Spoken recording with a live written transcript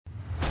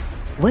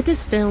What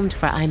does filmed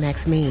for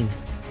IMAX mean?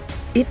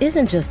 It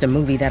isn't just a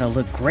movie that'll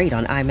look great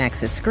on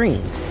IMAX's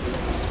screens.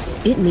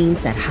 It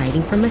means that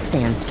hiding from a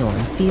sandstorm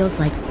feels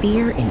like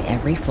fear in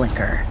every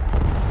flicker.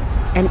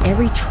 And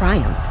every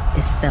triumph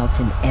is felt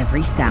in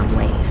every sound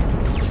wave.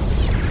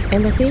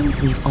 And the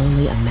things we've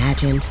only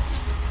imagined,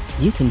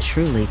 you can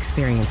truly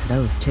experience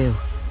those too.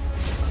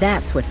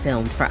 That's what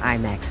filmed for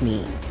IMAX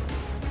means.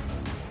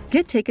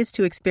 Get tickets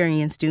to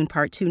experience Dune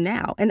Part 2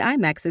 now and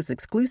IMAX's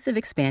exclusive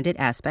expanded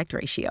aspect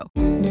ratio.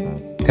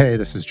 Hey,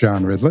 this is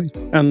John Ridley.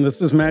 And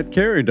this is Matt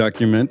Carey,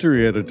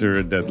 documentary editor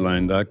at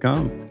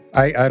Deadline.com.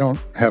 I don't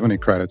have any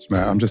credits,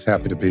 Matt. I'm just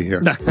happy to be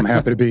here. I'm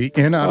happy to be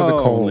in out of the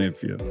cold. Only a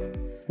few.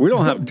 We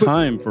don't have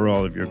time for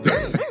all of your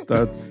credits.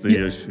 That's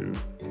the issue.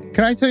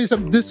 Can I tell you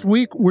something? This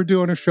week, we're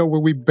doing a show where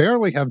we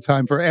barely have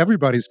time for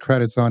everybody's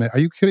credits on it. Are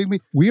you kidding me?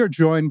 We are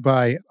joined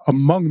by,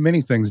 among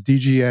many things,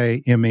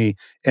 DGA, Emmy,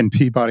 and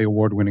Peabody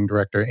Award-winning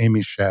director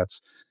Amy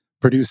Schatz,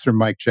 producer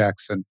Mike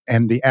Jackson,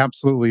 and the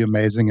absolutely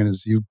amazing, and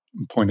as you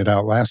pointed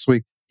out last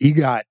week,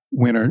 EGOT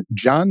winner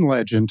John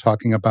Legend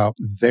talking about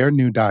their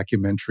new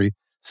documentary,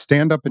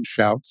 Stand Up and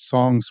Shout,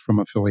 Songs from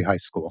a Philly High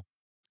School.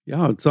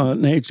 Yeah, it's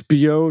an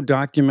HBO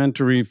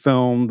documentary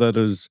film that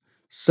is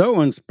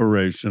so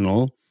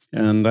inspirational.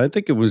 And I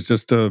think it was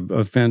just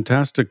a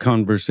fantastic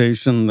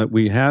conversation that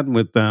we had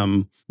with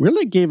them.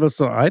 Really gave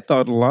us, I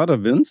thought, a lot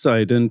of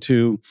insight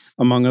into,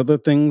 among other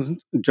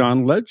things,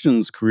 John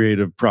Legend's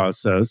creative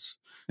process.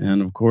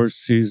 And of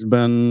course, he's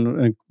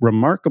been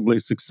remarkably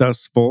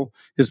successful.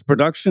 His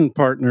production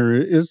partner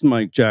is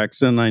Mike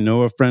Jackson. I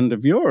know a friend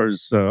of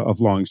yours of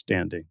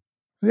longstanding.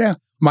 Yeah,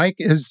 Mike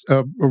is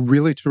a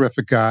really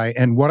terrific guy.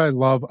 And what I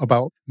love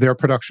about their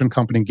production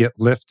company, Get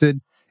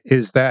Lifted,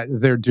 is that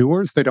they're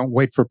doers. They don't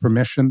wait for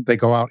permission. They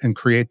go out and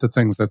create the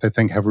things that they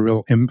think have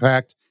real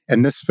impact.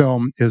 And this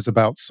film is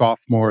about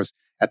sophomores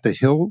at the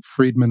Hill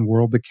Friedman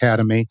World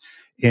Academy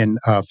in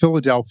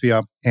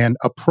Philadelphia, and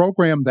a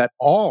program that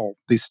all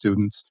these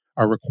students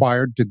are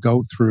required to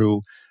go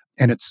through.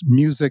 And it's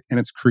music and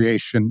it's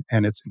creation,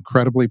 and it's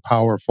incredibly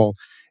powerful.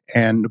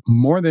 And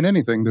more than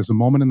anything, there's a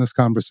moment in this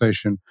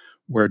conversation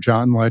where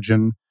John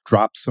Legend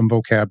drops some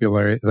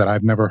vocabulary that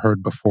I've never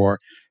heard before.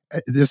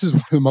 This is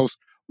one of the most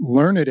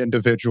learned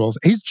individuals.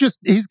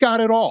 He's got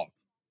it all.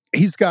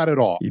 He's got it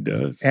all. He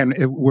does. And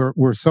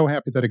we're so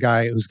happy that a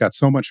guy who's got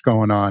so much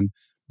going on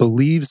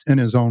believes in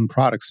his own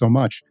product so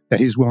much that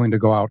he's willing to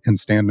go out and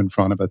stand in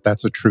front of it.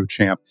 That's a true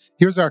champ.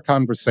 Here's our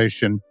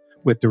conversation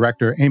with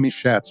director Amy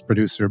Schatz,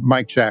 producer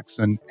Mike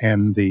Jackson,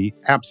 and the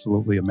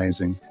absolutely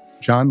amazing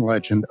John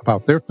Legend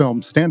about their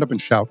film Stand Up and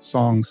Shout,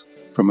 Songs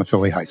from a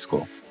Philly High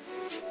School.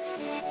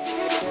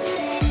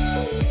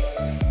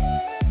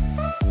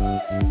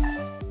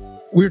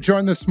 We're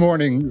joined this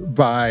morning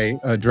by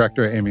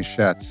director Amy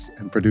Schatz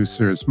and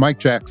producers Mike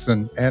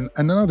Jackson and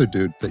another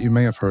dude that you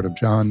may have heard of,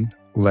 John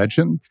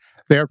Legend.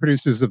 They are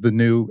producers of the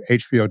new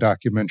HBO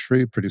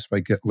documentary produced by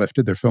Get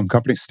Lifted, their film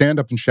company, Stand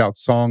Up and Shout,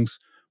 Songs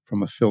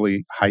from a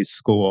Philly High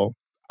School.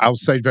 I'll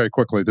say very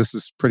quickly, this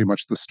is pretty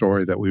much the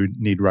story that we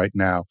need right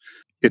now.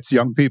 It's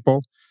young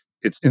people,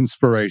 it's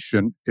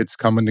inspiration, it's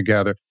coming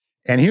together.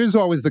 And here's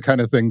always the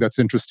kind of thing that's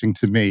interesting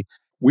to me.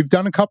 We've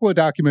done a couple of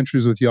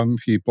documentaries with young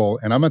people,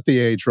 and I'm at the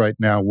age right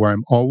now where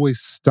I'm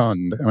always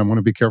stunned, and I want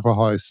to be careful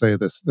how I say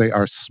this. They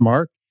are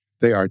smart,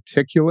 they are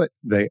articulate,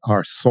 they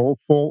are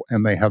soulful,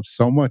 and they have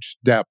so much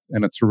depth.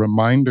 And it's a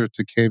reminder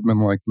to cavemen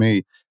like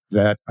me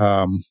that,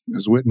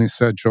 as Whitney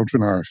said,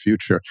 children are our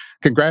future.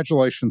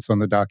 Congratulations on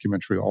the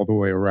documentary all the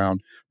way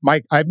around.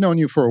 Mike, I've known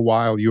you for a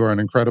while. You are an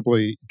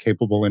incredibly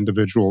capable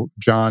individual.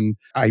 John,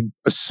 I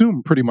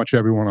assume pretty much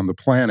everyone on the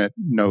planet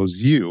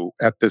knows you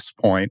at this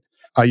point.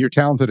 You're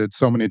talented at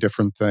so many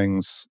different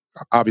things.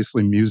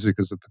 Obviously, music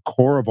is at the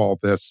core of all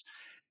this.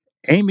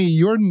 Amy,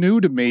 you're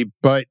new to me,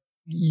 but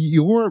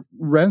your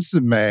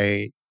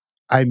resume,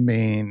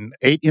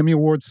 8 Emmy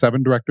Awards,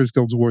 7 Directors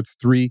Guild Awards,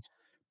 3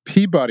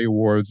 Peabody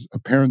Awards, a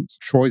Parents'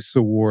 Choice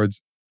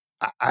Awards.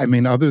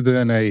 Other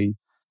than a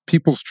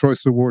People's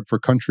Choice Award for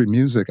country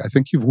music, I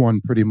think you've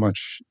won pretty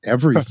much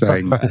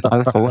everything.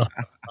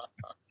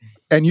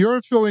 And you're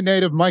a Philly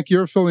native. Mike,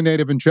 you're a Philly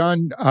native. And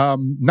John,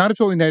 not a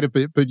Philly native,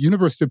 but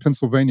University of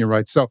Pennsylvania,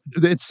 right? So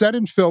it's set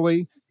in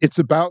Philly. It's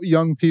about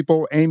young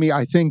people. Amy,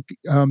 I think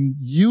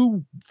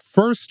you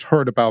first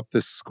heard about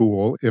this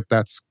school, if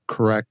that's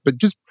correct. But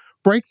just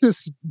break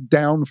this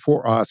down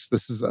for us.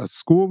 This is a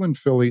school in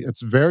Philly.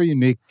 It's very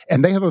unique.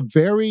 And they have a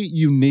very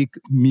unique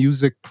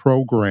music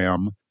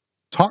program.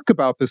 Talk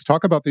about this.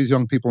 Talk about these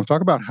young people and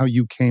talk about how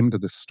you came to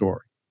this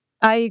story.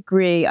 I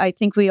agree. I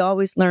think we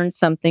always learn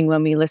something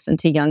when we listen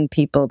to young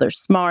people. They're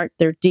smart,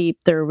 they're deep,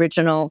 they're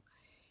original.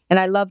 And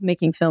I love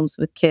making films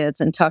with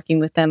kids and talking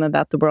with them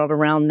about the world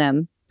around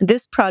them.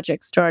 This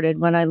project started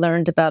when I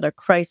learned about a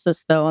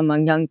crisis, though,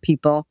 among young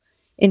people.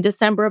 In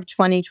December of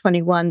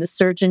 2021, the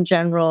Surgeon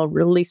General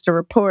released a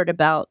report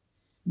about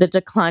the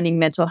declining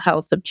mental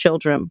health of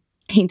children.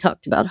 He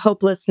talked about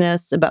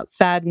hopelessness, about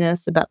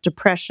sadness, about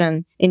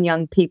depression in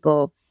young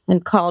people,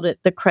 and called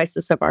it the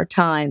crisis of our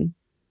time.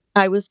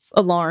 I was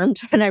alarmed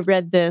when I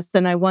read this,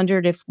 and I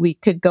wondered if we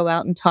could go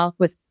out and talk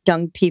with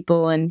young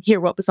people and hear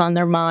what was on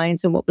their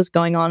minds and what was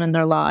going on in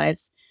their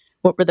lives.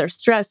 What were their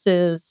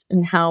stresses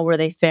and how were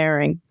they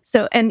faring?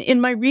 So, and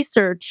in my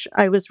research,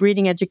 I was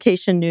reading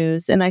education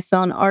news and I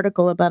saw an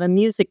article about a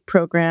music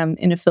program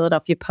in a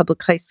Philadelphia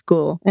public high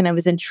school, and I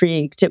was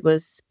intrigued. It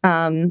was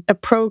a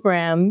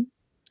program,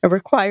 a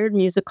required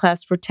music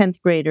class for 10th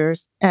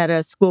graders at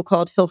a school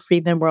called Hill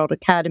Friedman World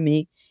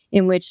Academy,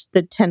 in which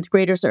the 10th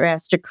graders are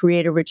asked to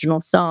create original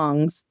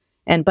songs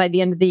and by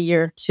the end of the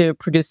year to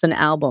produce an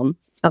album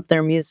of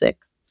their music.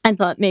 I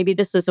thought maybe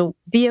this is a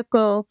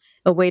vehicle,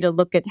 a way to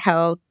look at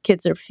how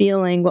kids are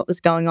feeling, what was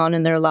going on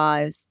in their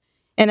lives.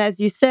 And as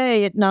you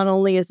say, it not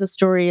only is a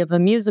story of a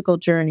musical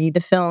journey, the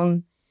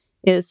film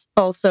is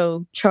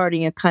also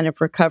charting a kind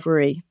of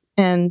recovery.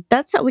 And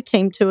that's how we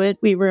came to it.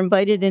 We were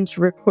invited in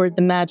to record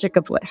the magic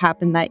of what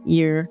happened that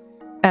year.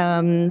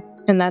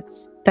 And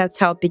that's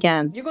how it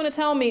began. You're going to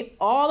tell me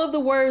all of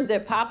the words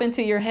that pop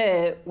into your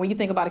head when you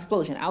think about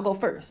explosion. I'll go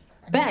first.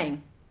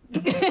 Bang.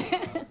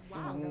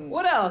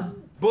 What else?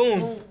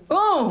 Boom.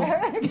 Boom.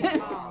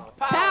 Pow.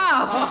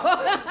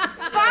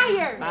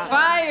 Fire.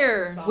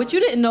 Fire. What you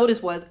didn't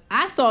notice was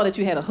I saw that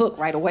you had a hook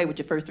right away with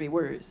your first three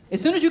words. As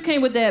soon as you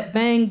came with that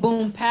bang,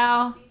 boom,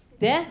 pow,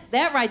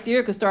 that right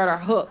there could start our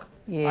hook.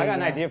 Yeah, I got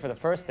an idea for the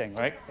first thing,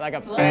 right? Like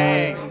a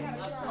bang,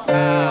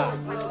 pow,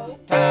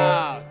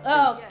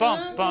 pow,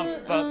 bump,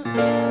 bump, bump.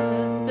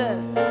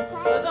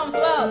 Something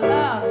slow.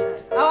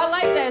 Oh, I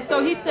like that.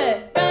 So he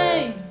said,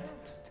 bang,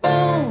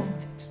 boom,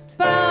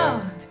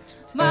 pow,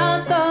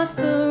 my thoughts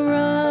are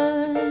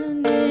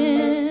running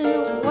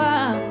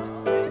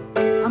wild.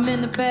 I'm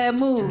in a bad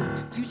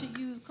mood. You should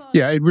use caution.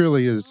 Yeah, it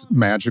really is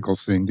magical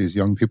seeing these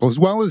young people as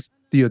well as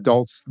the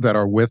adults that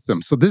are with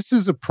them. So this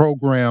is a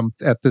program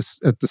at the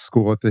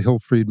school, at the Hill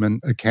Friedman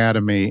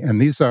Academy.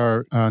 And these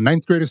are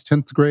ninth graders,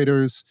 10th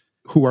graders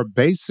who are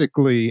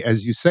basically,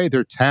 as you say,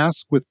 they're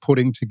tasked with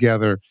putting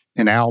together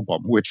an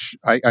album, which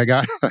I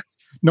got,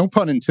 no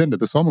pun intended,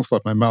 this almost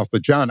left my mouth.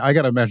 But John, I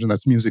got to imagine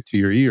that's music to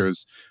your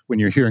ears when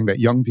you're hearing that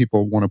young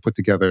people want to put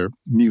together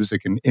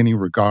music in any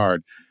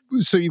regard.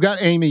 So you've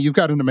got Amy, you've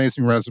got an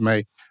amazing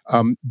resume.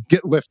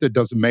 Get Lifted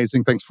does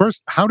amazing things.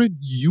 First, how did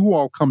you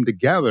all come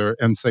together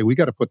and say, we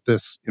got to put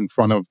this in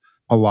front of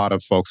a lot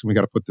of folks and we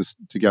got to put this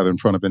together in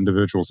front of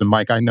individuals? And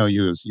Mike, I know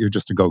you're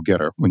just a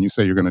go-getter. When you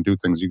say you're going to do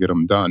things, you get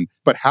them done.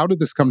 But how did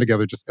this come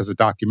together just as a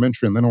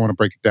documentary? And then I want to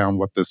break it down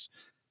what this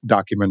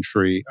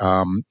documentary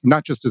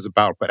not just is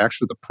about, but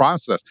actually the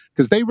process,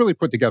 because they really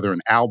put together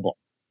an album.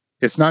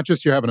 It's not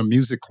just you're having a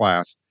music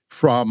class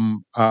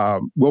from,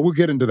 we'll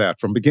get into that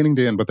from beginning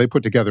to end, but they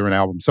put together an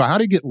album. So how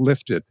did Get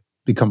Lifted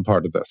become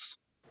part of this?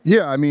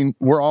 Yeah, I mean,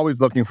 we're always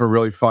looking for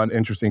really fun,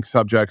 interesting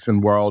subjects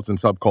and worlds and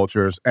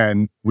subcultures.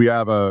 And we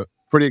have a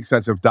pretty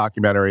extensive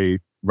documentary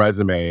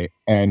resume,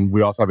 and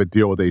we also have a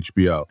deal with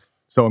HBO.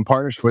 So in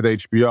partnership with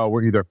HBO,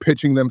 we're either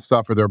pitching them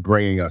stuff or they're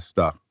bringing us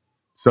stuff.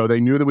 So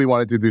they knew that we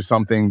wanted to do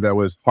something that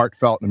was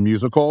heartfelt and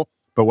musical,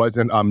 but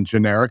wasn't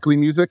generically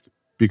music,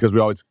 because we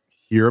always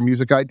hear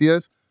music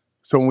ideas.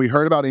 So when we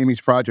heard about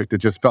Amy's project, it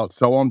just felt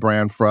so on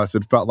brand for us.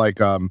 It felt like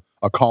a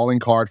calling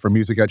card for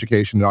music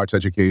education and arts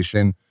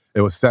education.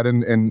 It was set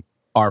in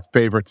our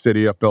favorite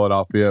city of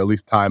Philadelphia, at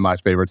least my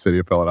favorite city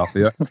of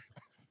Philadelphia,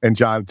 and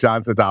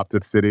John's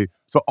adopted city.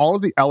 So all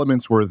of the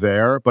elements were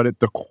there, but at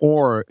the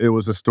core, it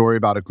was a story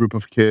about a group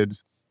of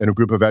kids and a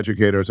group of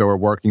educators that were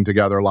working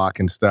together, lock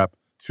and step,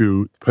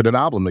 to put an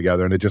album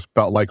together. And it just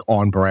felt like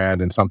on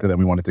brand and something that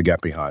we wanted to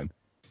get behind.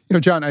 You know,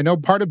 John, I know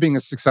part of being a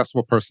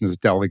successful person is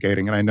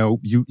delegating, and I know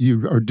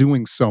you are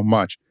doing so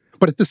much.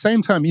 But at the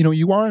same time, you know,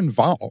 you are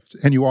involved,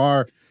 and you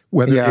are,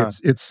 whether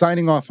it's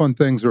signing off on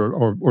things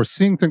or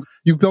seeing things,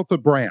 you've built a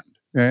brand.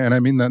 And I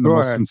mean that in the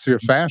most sincere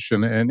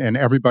fashion, and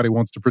everybody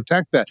wants to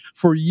protect that.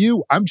 For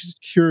you, I'm just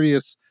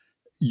curious,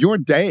 your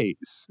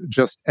days,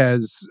 just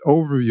as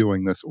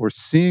overviewing this or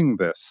seeing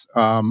this,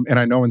 and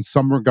I know in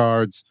some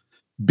regards,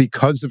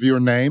 because of your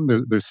name,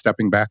 they're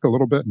stepping back a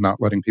little bit and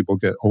not letting people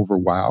get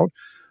overwhelmed.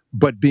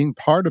 But being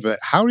part of it,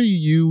 how do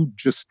you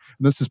just,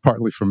 this is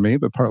partly for me,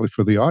 but partly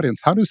for the audience,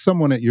 how does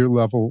someone at your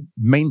level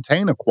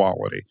maintain a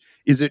quality?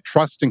 Is it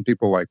trusting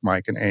people like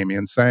Mike and Amy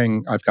and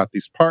saying, I've got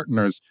these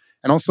partners,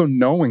 and also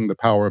knowing the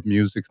power of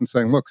music and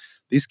saying, look,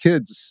 these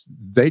kids,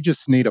 they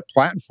just need a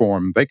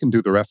platform. They can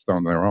do the rest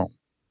on their own.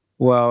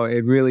 Well,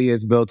 it really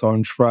is built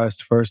on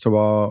trust, first of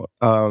all,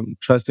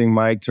 trusting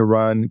Mike to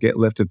run Get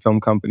Lifted Film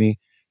Company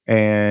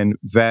and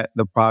vet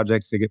the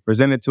projects that get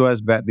presented to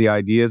us, vet the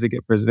ideas that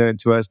get presented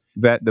to us,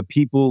 vet the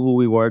people who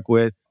we work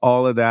with.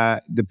 All of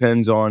that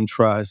depends on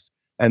trust.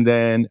 And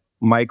then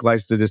Mike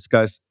likes to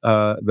discuss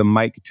the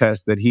mic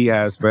test that he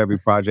has for every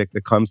project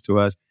that comes to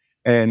us.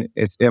 And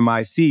it's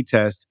MIC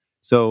test.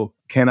 So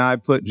can I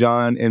put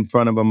John in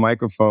front of a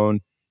microphone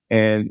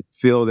and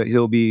feel that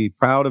he'll be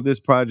proud of this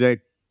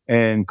project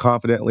and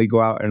confidently go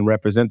out and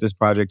represent this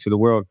project to the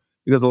world?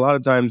 Because a lot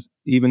of times,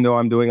 even though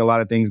I'm doing a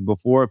lot of things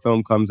before a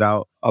film comes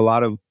out, a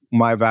lot of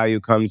my value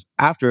comes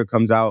after it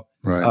comes out,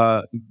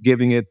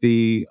 giving it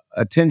the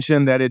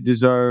attention that it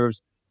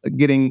deserves,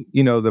 getting,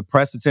 the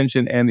press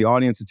attention and the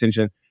audience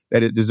attention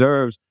that it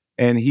deserves.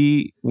 And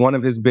one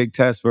of his big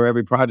tests for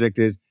every project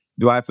is,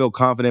 do I feel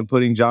confident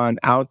putting John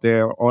out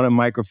there on a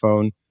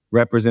microphone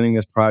representing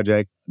this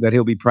project, that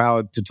he'll be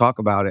proud to talk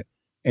about it?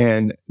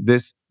 And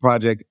this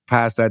project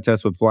passed that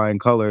test with flying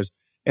colors.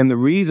 And the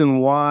reason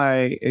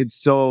why it's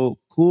so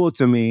cool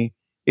to me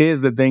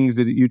is the things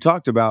that you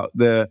talked about,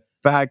 the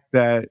fact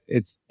that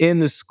it's in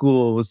the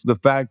schools, the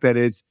fact that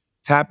it's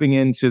tapping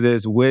into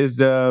this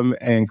wisdom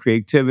and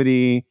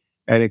creativity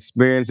and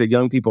experience that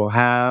young people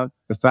have,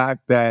 the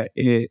fact that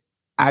it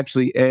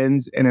actually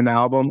ends in an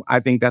album. I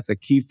think that's a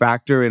key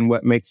factor in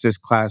what makes this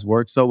class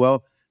work so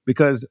well,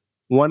 because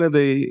one of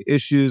the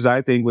issues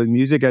I think with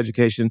music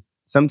education,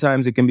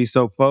 sometimes it can be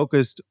so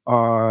focused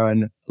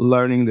on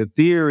learning the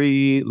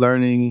theory,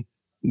 learning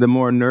the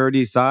more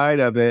nerdy side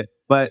of it,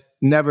 but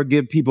never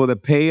give people the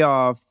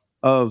payoff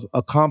of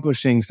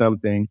accomplishing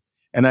something.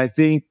 And I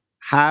think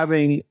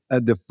having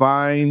a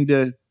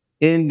defined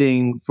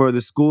ending for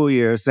the school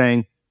year,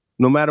 saying,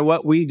 no matter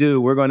what we do,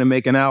 we're going to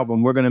make an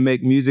album, we're going to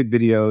make music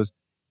videos,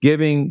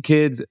 giving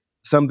kids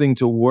something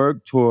to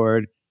work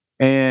toward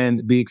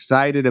and be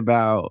excited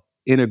about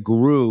in a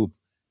group,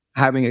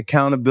 having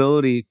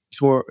accountability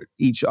toward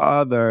each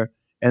other,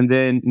 and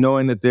then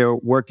knowing that they're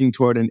working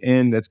toward an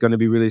end that's going to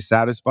be really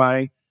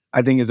satisfying,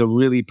 I think is a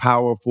really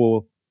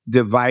powerful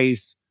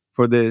device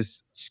for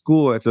this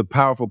school. It's a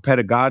powerful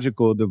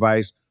pedagogical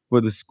device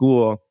for the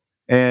school.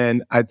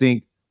 And I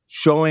think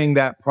showing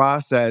that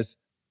process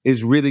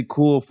is really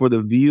cool for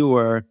the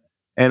viewer.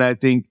 And I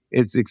think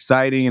it's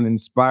exciting and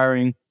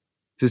inspiring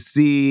to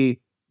see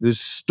the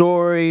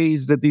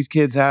stories that these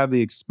kids have,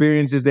 the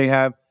experiences they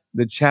have,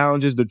 the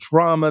challenges, the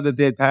trauma that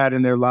they've had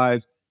in their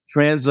lives,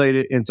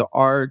 translated into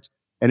art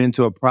and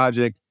into a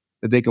project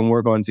that they can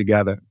work on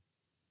together.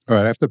 All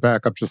right, I have to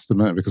back up just a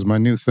minute because my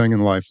new thing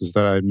in life is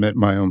that I admit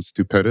my own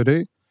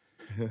stupidity.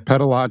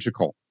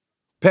 Pedagogical.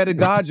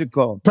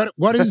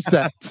 What is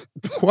that?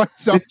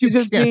 What's up?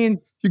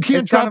 You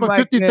can't drop a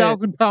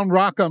 50,000-pound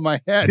rock on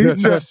my head. He's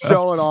just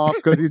showing off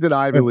because he's an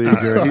Ivy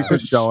Leaguer. He's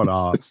just showing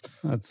off.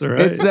 That's all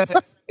right.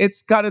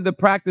 It's kind of the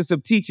practice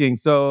of teaching.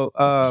 So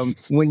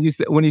when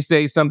you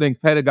say something's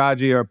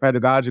pedagogy or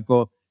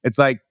pedagogical, it's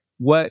like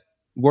what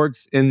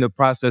works in the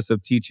process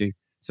of teaching.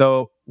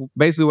 So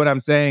basically what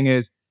I'm saying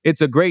is it's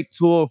a great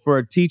tool for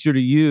a teacher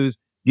to use,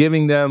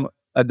 giving them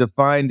a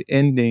defined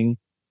ending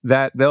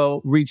that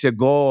they'll reach a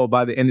goal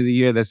by the end of the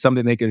year. That's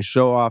something they can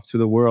show off to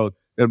the world.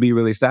 That'll be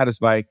really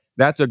satisfying.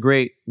 That's a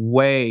great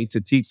way to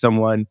teach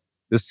someone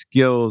the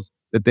skills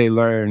that they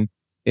learn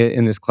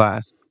in this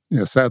class.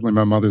 Yeah, sadly,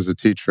 my mother's a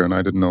teacher, and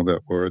I didn't know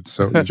that word,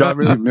 so it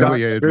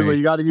humiliated Ridley, me.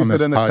 you got to use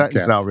it in a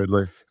sentence now,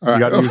 Ridley. All right. You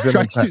got to use it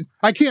in a sentence.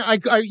 I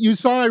can't. You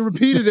saw I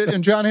repeated it,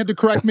 and John had to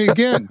correct me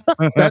again.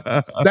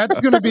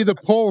 That's going to be the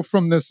poll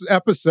from this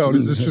episode.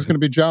 Is this just going to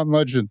be John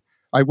Legend?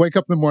 I wake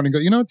up in the morning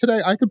and go,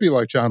 today I could be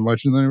like John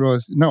Legend. And then I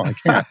realize, no, I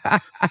can't.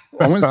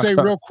 I want to say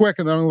real quick,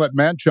 and then I'm going to let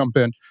Matt jump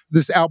in.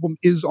 This album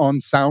is on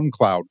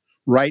SoundCloud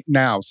right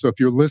now. So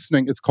if you're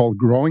listening, it's called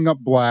Growing Up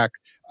Black.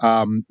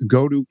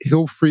 Go to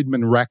Hill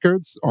Friedman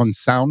Records on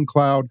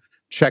SoundCloud.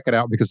 Check it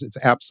out because it's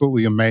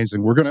absolutely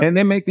amazing. And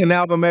they make an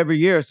album every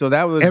year. So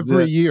that was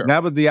every year.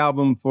 That was the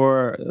album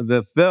for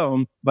the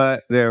film,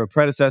 but their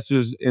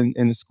predecessors in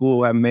the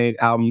school have made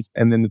albums,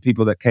 and then the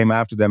people that came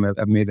after them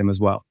have made them as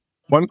well.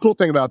 One cool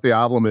thing about the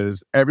album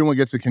is everyone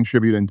gets to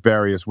contribute in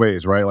various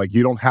ways, right? Like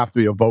you don't have to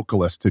be a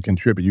vocalist to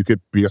contribute. You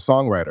could be a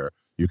songwriter.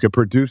 You could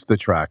produce the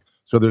track.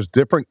 So there's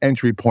different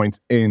entry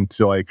points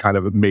into like kind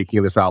of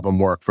making this album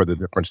work for the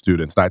different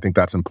students. And I think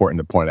that's important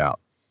to point out.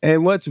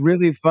 And what's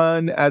really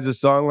fun as a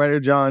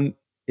songwriter, John,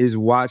 is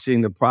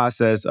watching the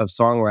process of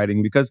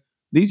songwriting, because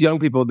these young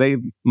people,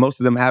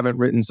 most of them haven't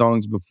written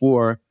songs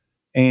before,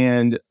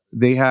 and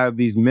they have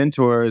these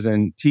mentors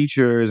and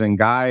teachers and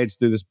guides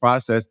through this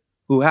process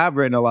who have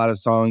written a lot of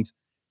songs.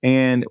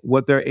 And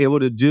what they're able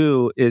to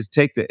do is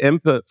take the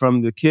input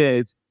from the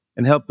kids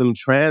and help them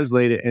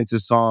translate it into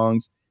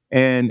songs.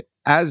 And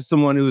as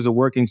someone who is a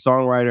working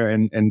songwriter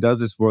and does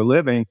this for a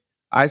living,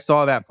 I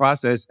saw that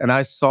process, and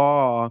I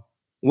saw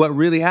what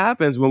really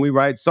happens when we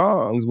write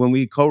songs, when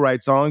we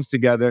co-write songs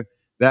together,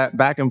 that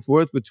back and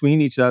forth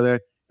between each other,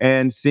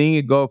 and seeing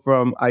it go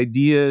from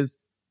ideas,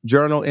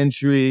 journal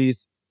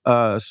entries,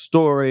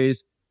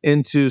 stories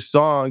into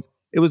songs.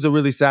 It was a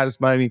really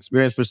satisfying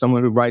experience for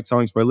someone who writes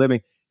songs for a living.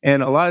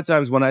 And a lot of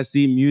times when I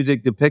see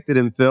music depicted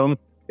in film,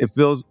 it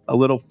feels a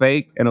little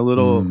fake and a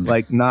little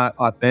like not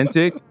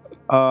authentic.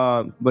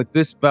 But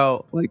this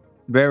felt like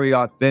very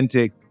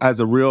authentic as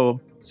a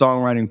real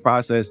songwriting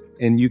process.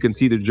 And you can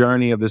see the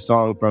journey of the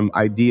song from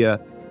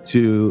idea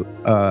to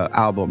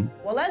album.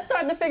 Well, let's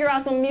start to figure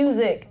out some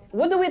music.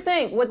 What do we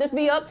think? Would this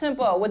be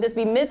up-tempo? Would this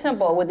be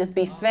mid-tempo? Would this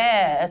be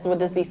fast? Would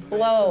this be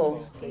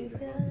slow? Do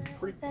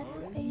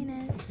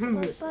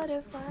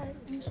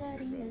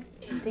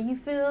you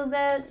feel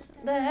that,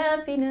 the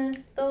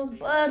happiness, those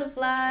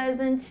butterflies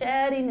and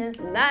chattiness?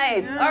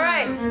 Nice. All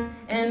right.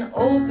 And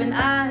open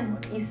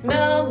eyes. You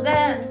smell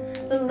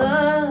that, the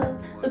love,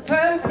 the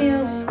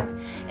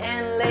perfume.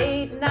 And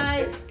late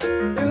nights,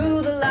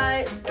 through the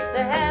lights,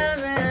 the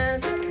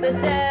heavens, the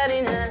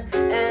chatting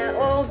and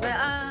open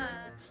eyes.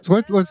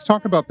 So let's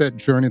talk about that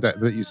journey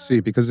that you see,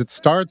 because it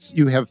starts,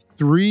 you have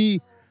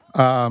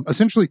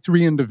essentially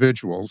three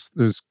individuals.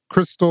 There's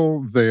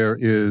Crystal, there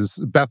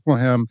is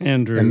Bethlehem,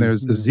 Andrew. and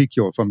there's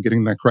Ezekiel, if I'm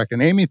getting that correct.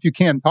 And Amy, if you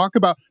can, talk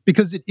about,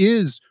 because it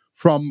is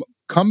from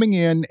coming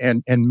in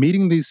and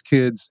meeting these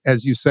kids,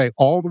 as you say,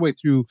 all the way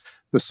through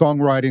the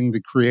songwriting, the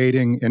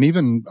creating, and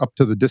even up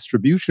to the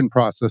distribution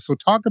process. So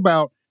talk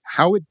about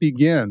how it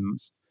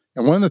begins.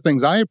 And one of the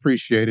things I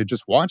appreciated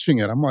just watching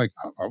it, I'm like,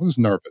 I was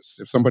nervous.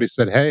 If somebody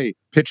said, hey,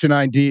 pitch an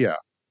idea,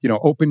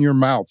 open your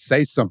mouth,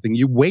 say something,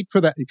 you wait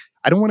for that.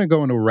 I don't want to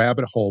go into a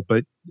rabbit hole,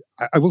 but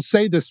I will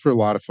say this for a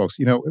lot of folks.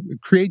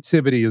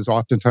 Creativity is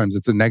oftentimes,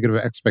 it's a negative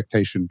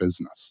expectation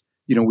business.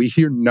 We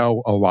hear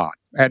no a lot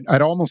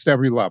at almost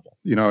every level.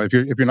 If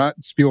you're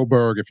not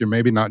Spielberg, if you're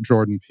maybe not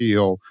Jordan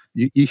Peele,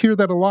 you hear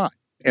that a lot.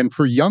 And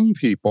for young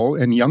people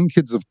and young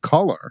kids of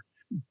color,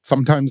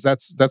 sometimes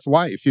that's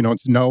life.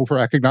 It's no for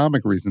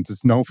economic reasons.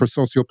 It's no for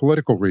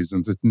sociopolitical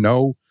reasons. It's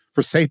no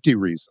for safety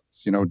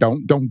reasons.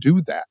 Don't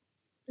do that.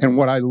 And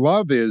what I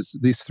love is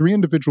these three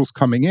individuals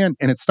coming in,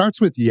 and it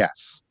starts with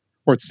yes,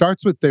 or it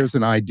starts with there's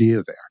an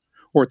idea there,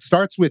 or it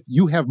starts with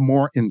you have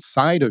more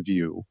inside of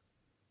you.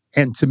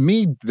 And to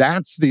me,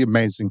 that's the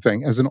amazing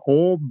thing. As an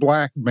old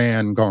Black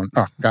man going,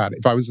 oh God,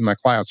 if I was in that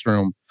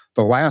classroom,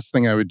 the last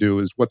thing I would do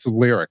is, what's a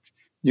lyric?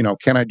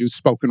 Can I do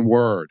spoken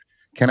word?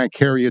 Can I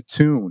carry a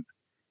tune?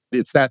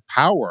 It's that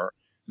power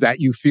that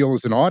you feel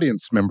as an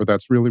audience member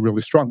that's really,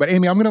 really strong. But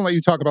Amy, I'm going to let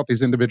you talk about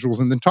these individuals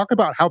and then talk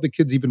about how the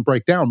kids even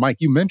break down. Mike,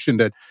 you mentioned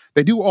it.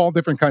 They do all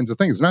different kinds of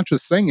things, not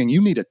just singing.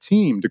 You need a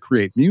team to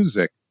create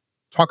music.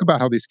 Talk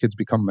about how these kids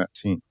become that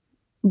team.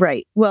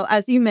 Right. Well,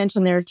 as you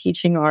mentioned, there are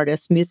teaching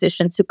artists,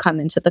 musicians who come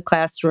into the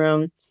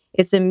classroom.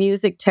 It's a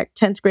music tech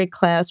 10th grade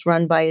class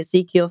run by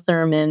Ezekiel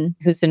Thurman,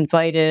 who's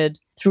invited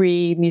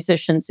three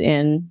musicians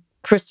in,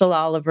 Crystal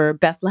Oliver,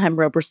 Bethlehem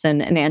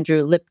Roberson, and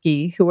Andrew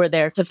Lipke, who are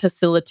there to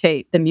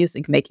facilitate the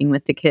music making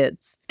with the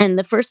kids. And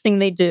the first thing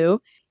they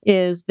do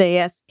is they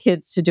ask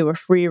kids to do a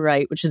free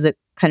write, which is a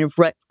kind of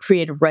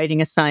creative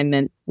writing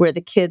assignment where the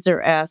kids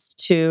are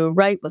asked to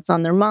write what's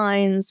on their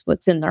minds,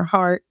 what's in their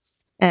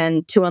hearts,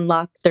 and to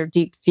unlock their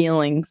deep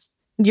feelings.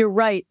 You're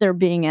right, they're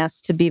being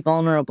asked to be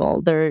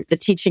vulnerable. The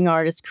teaching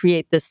artists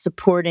create this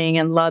supporting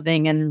and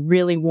loving and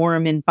really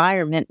warm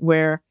environment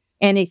where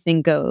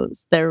anything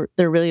goes. They're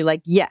really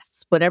like,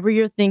 yes, whatever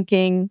you're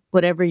thinking,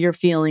 whatever you're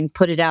feeling,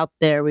 put it out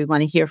there. We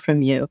want to hear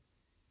from you.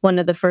 One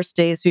of the first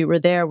days we were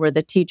there where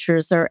the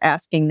teachers are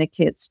asking the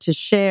kids to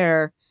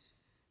share,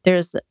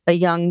 there's a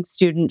young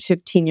student,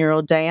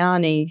 15-year-old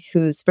Diane,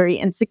 who's very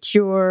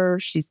insecure.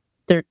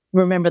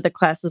 Remember, the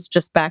class is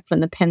just back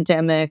from the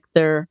pandemic.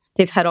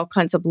 They've had all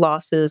kinds of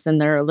losses and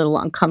they're a little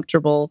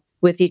uncomfortable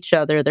with each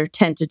other. They're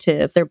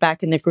tentative. They're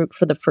back in the group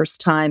for the first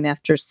time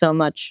after so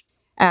much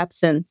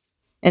absence.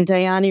 And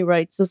Diane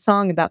writes a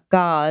song about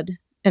God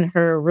and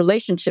her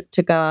relationship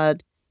to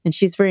God. And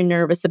she's very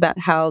nervous about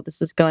how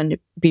this is going to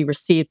be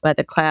received by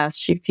the class.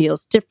 She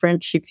feels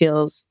different. She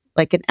feels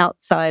like an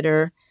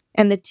outsider.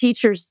 And the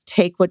teachers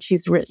take what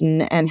she's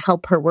written and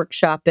help her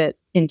workshop it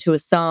into a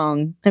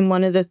song. And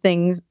one of the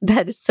things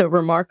that is so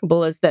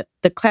remarkable is that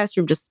the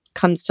classroom just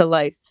comes to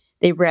life.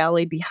 They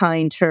rally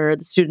behind her.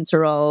 The students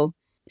are all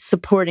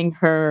supporting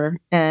her.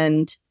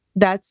 And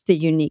that's the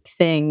unique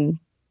thing.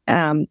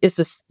 Is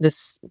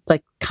this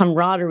like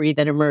camaraderie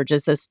that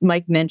emerges. As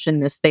Mike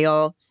mentioned this, they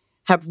all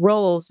have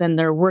roles and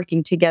they're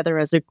working together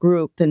as a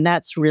group. And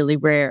that's really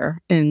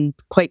rare and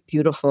quite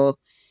beautiful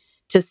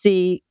to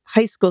see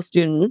high school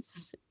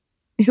students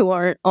who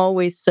aren't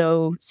always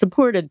so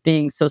supportive,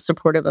 being so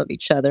supportive of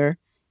each other.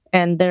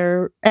 And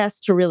they're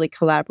asked to really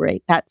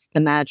collaborate. That's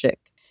the magic.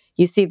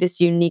 You see this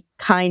unique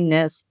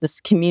kindness,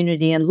 this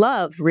community and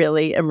love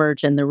really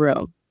emerge in the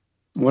room.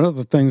 One of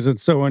the things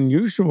that's so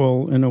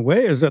unusual in a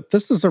way is that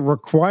this is a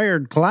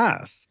required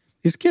class.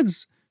 These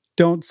kids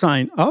don't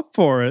sign up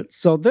for it,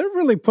 so they're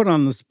really put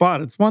on the spot.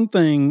 It's one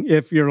thing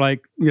if you're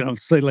like,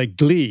 say like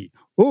Glee.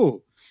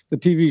 Ooh, the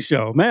TV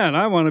show. Man,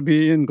 I want to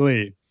be in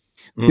Glee.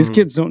 Mm-hmm. These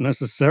kids don't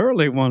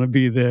necessarily want to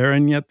be there,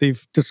 and yet they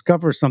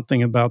discover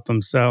something about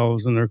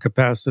themselves and their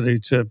capacity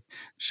to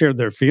share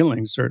their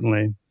feelings,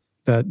 certainly,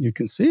 that you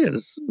can see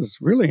is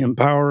really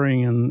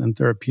empowering and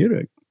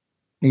therapeutic.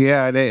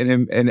 Yeah,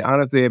 and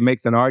honestly, it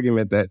makes an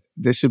argument that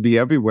this should be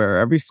everywhere.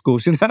 Every school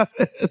should have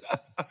this,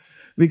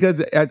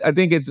 because I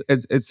think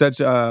it's such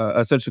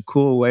a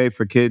cool way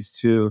for kids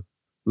to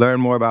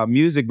learn more about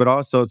music, but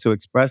also to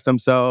express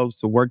themselves,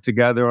 to work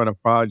together on a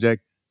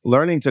project.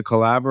 Learning to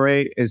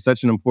collaborate is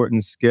such an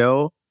important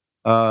skill.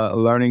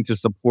 Learning to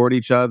support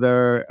each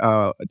other,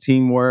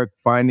 teamwork,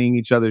 finding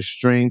each other's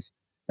strengths,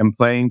 and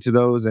playing to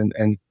those,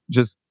 and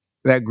just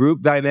that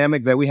group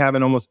dynamic that we have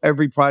in almost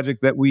every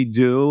project that we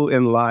do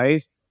in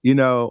life.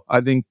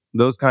 I think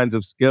those kinds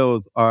of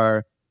skills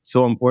are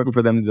so important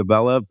for them to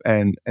develop,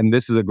 and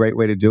this is a great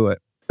way to do it.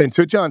 And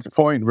to John's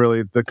point,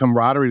 really, the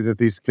camaraderie that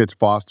these kids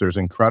foster is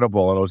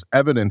incredible, and it was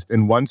evidenced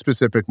in one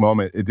specific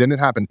moment. It didn't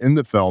happen in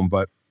the film,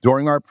 but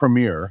During our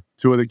premiere,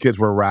 two of the kids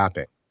were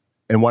rapping,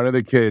 and one of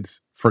the kids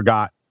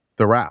forgot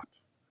the rap.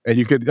 And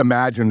you could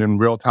imagine in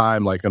real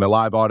time, like in a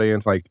live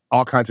audience, like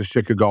all kinds of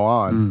shit could go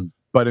on.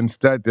 But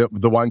instead,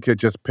 the one kid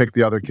just picked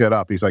the other kid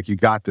up. He's like, "You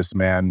got this,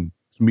 man.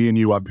 It's me and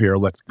you up here.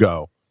 Let's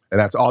go." And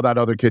that's all that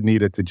other kid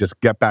needed to just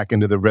get back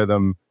into the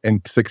rhythm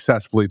and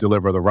successfully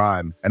deliver the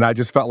rhyme. And I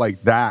just felt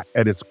like that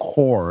at its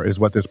core is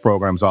what this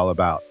program's all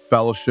about.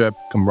 Fellowship,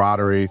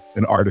 camaraderie,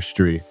 and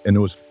artistry. And it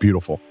was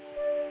beautiful.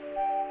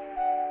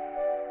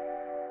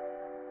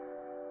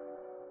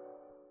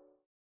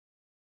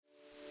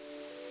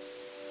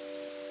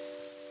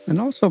 And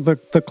also the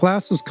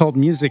class is called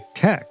Music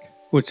Tech,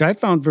 which I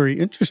found very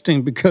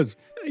interesting because,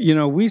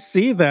 we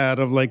see that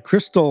of like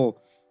Crystal,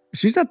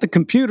 she's at the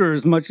computer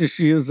as much as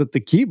she is at the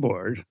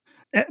keyboard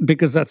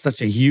because that's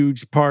such a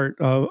huge part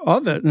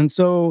of it. And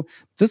so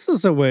this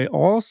is a way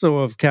also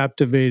of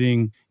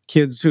captivating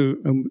kids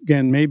who,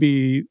 again,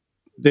 maybe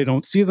they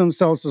don't see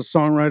themselves as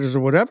songwriters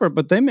or whatever,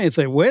 but they may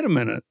say, wait a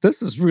minute,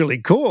 this is really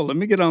cool. Let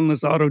me get on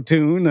this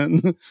auto-tune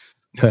and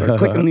start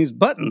clicking these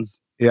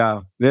buttons.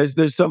 Yeah,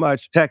 there's so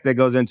much tech that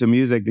goes into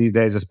music these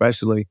days,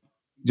 especially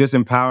just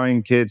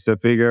empowering kids to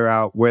figure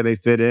out where they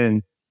fit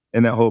in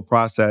that whole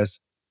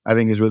process, I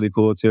think is really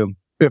cool too.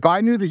 If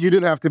I knew that you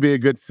didn't have to be a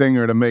good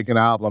singer to make an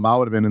album, I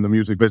would have been in the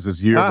music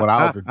business years when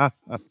I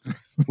was.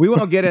 We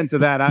won't get into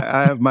that.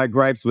 I have my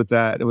gripes with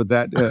that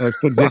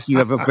condition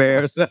of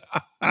affairs.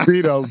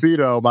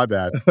 Veto, my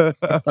bad.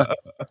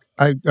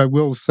 I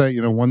will say,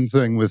 one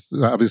thing with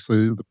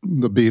obviously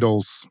the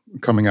Beatles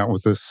coming out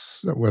with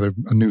this, whether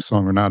a new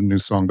song or not a new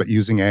song, but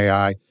using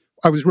AI,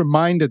 I was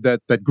reminded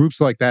that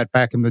groups like that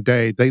back in the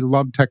day, they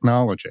loved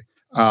technology.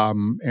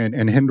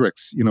 And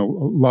Hendrix,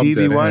 loved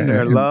Stevie it.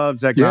 Wonder loved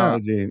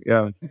technology.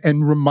 Yeah.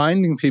 And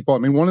reminding people,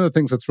 one of the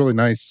things that's really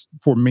nice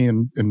for me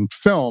in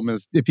film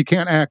is if you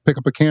can't act, pick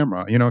up a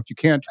camera. If you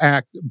can't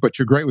act, but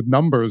you're great with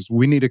numbers,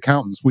 we need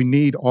accountants. We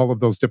need all of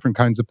those different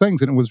kinds of things.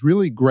 And it was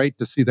really great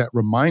to see that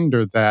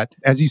reminder that,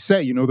 as you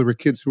say, there were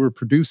kids who were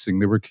producing,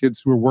 there were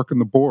kids who were working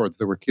the boards,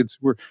 there were kids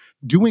who were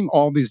doing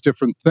all these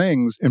different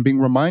things and being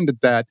reminded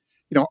that,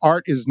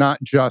 art is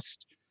not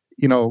just,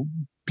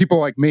 people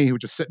like me who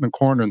just sit in a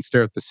corner and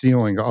stare at the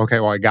ceiling, go, okay,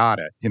 well, I got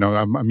it.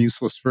 I'm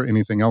useless for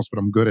anything else, but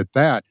I'm good at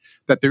that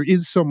there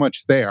is so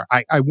much there.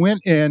 I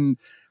went in,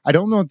 I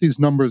don't know if these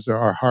numbers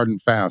are hard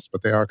and fast,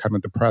 but they are kind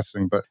of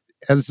depressing. But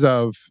as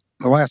of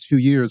the last few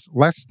years,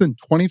 less than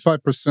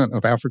 25%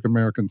 of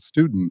African-American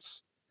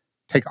students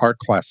take art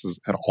classes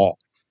at all.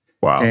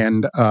 Wow.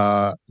 And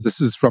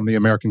this is from the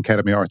American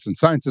Academy of Arts and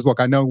Sciences. Look,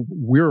 I know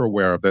we're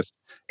aware of this.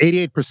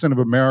 88% of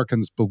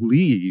Americans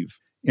believe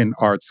in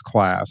arts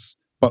class,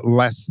 but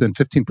less than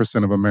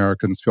 15% of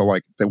Americans feel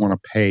like they want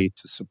to pay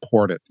to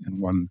support it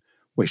in one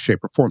way, shape,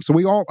 or form. So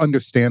we all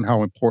understand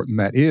how important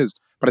that is.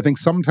 But I think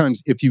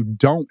sometimes if you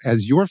don't,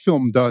 as your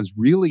film does,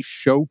 really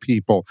show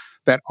people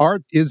that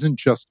art isn't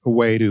just a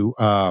way to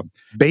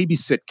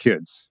babysit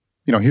kids.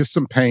 Here's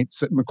some paint,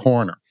 sit in the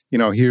corner.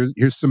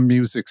 Here's some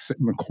music, sit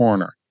in the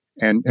corner.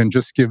 And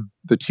just give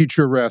the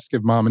teacher a rest,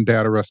 give mom and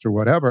dad a rest or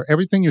whatever.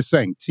 Everything you're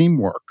saying,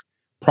 teamwork,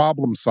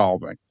 problem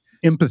solving,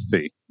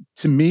 empathy.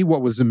 To me,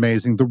 what was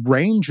amazing, the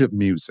range of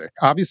music,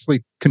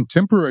 obviously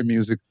contemporary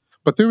music,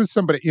 but there was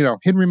somebody,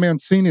 Henry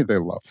Mancini they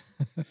love.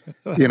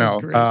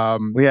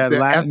 We had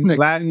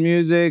Latin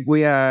music.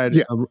 We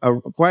had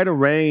quite a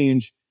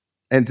range.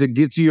 And to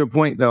get to your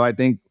point, though, I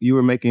think you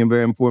were making a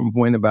very important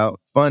point about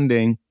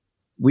funding.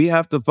 We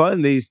have to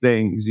fund these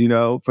things,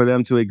 for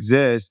them to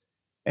exist.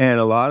 And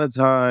a lot of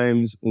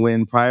times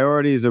when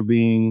priorities are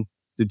being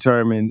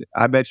determined,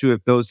 I bet you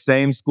if those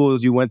same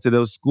schools, you went to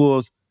those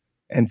schools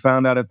and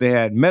found out if they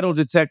had metal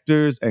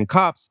detectors and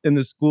cops in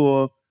the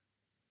school,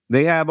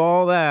 they have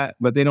all that,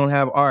 but they don't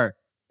have art.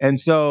 And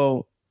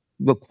so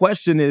the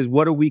question is,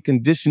 what are we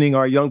conditioning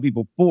our young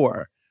people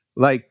for?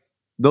 Like,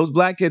 those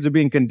Black kids are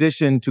being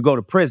conditioned to go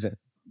to prison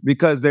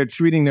because they're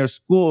treating their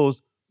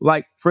schools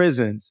like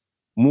prisons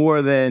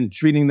more than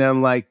treating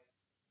them like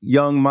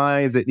young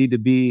minds that need to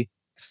be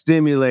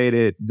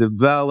stimulated,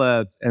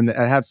 developed, and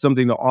have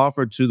something to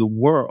offer to the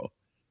world.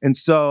 And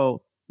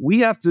so we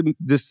have to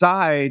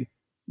decide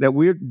that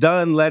we're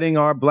done letting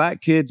our Black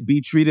kids be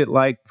treated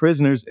like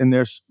prisoners in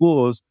their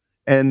schools,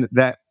 and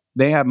that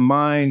they have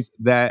minds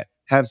that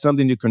have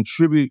something to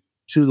contribute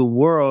to the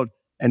world,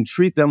 and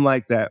treat them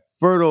like that.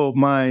 Fertile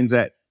minds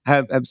that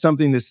have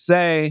something to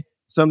say,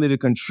 something to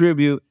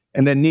contribute,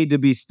 and that need to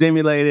be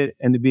stimulated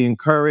and to be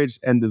encouraged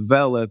and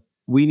developed.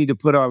 We need to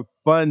put our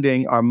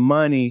funding, our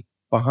money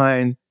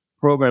behind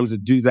programs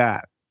that do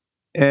that.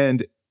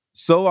 And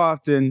so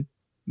often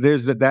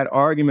there's that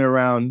argument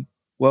around,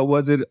 well,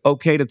 was it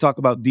okay to talk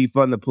about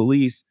defund the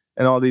police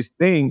and all these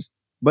things?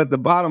 But the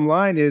bottom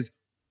line is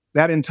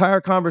that entire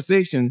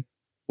conversation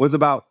was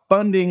about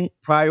funding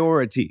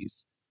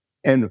priorities,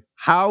 and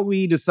how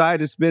we decide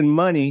to spend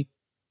money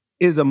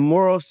is a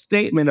moral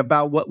statement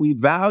about what we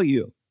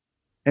value.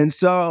 And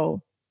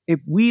so if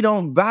we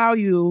don't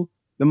value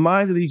the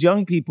minds of these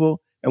young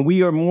people, and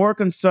we are more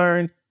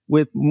concerned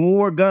with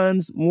more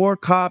guns, more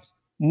cops,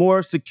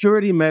 more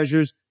security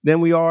measures than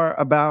we are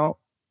about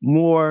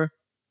more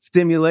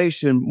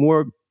stimulation,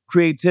 more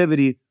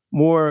creativity,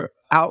 more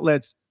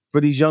outlets for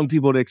these young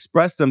people to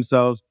express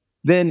themselves,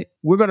 then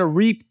we're going to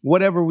reap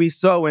whatever we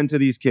sow into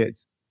these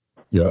kids.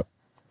 Yeah,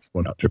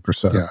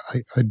 100%.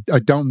 Yeah, I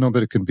don't know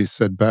that it can be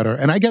said better.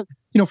 And I get,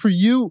 for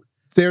you,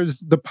 there's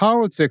the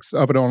politics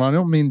of it all. And I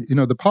don't mean,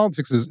 the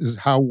politics is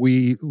how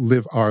we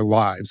live our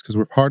lives because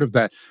we're part of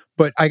that.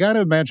 But I got to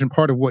imagine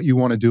part of what you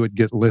want to do at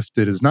Get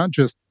Lifted is not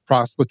just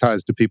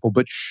proselytize to people,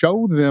 but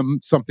show them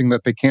something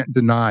that they can't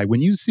deny.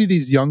 When you see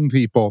these young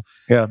people,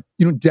 Yeah.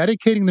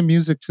 Dedicating the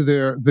music to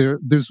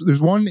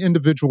there's one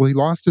individual, he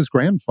lost his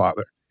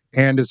grandfather.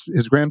 And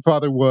his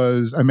grandfather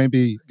was, I may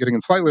be getting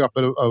it slightly off,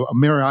 but a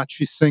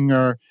mariachi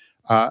singer,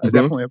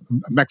 definitely a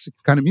Mexican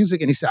kind of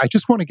music. And he said, I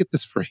just want to get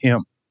this for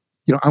him.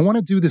 I want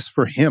to do this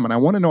for him. And I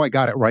want to know I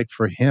got it right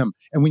for him.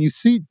 And when you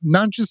see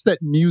not just that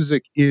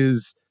music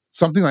is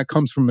something that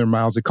comes from their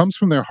mouths, it comes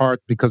from their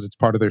heart because it's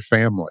part of their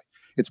family.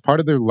 It's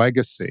part of their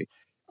legacy.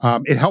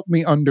 It helped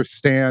me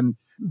understand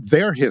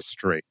their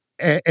history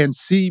and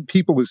see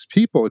people as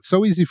people. It's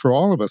so easy for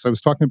all of us. I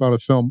was talking about a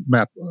film,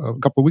 Matt, a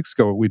couple of weeks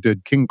ago, we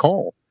did King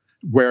Cole,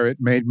 where it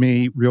made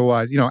me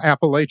realize,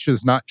 Appalachia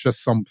is not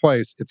just some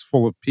place, it's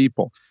full of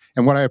people.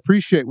 And what I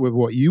appreciate with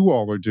what you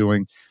all are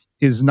doing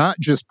is not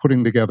just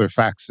putting together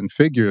facts and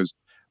figures.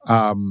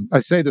 I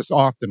say this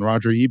often,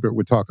 Roger Ebert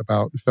would talk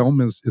about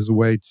film is a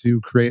way to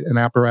create an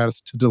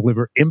apparatus to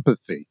deliver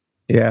empathy.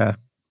 Yeah.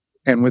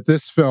 And with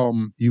this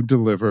film, you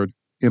delivered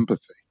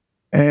empathy.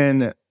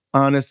 And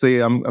honestly,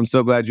 I'm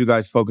so glad you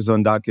guys focus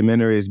on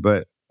documentaries,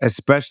 but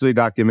especially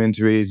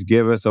documentaries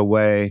give us a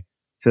way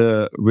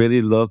to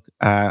really look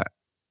at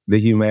the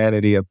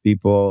humanity of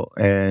people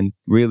and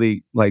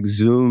really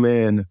zoom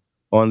in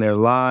on their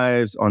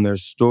lives, on their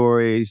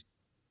stories.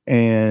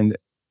 And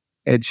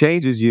it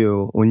changes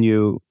you when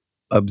you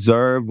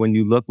observe, when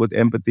you look with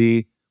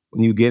empathy,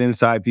 when you get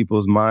inside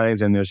people's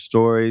minds and their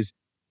stories.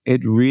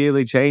 It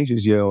really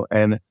changes you.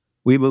 And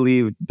we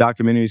believe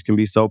documentaries can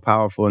be so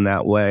powerful in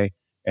that way.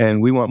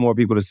 And we want more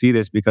people to see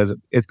this because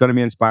it's going to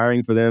be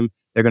inspiring for them.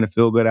 They're going to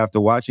feel good after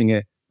watching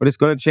it, but it's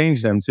going to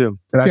change them too.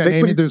 And I think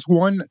Amy, there's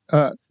one,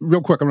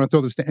 real quick, I'm going to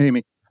throw this to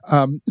Amy.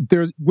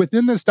 There's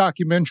within this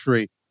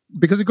documentary,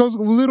 because it goes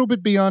a little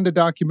bit beyond a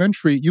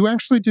documentary, you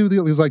actually do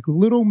these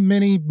little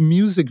mini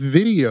music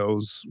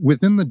videos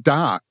within the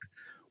doc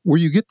where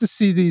you get to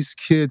see these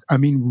kids,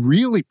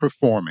 really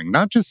performing,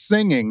 not just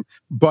singing,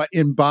 but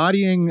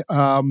embodying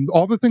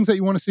all the things that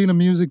you want to see in a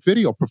music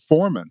video,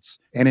 performance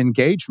and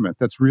engagement.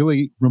 That's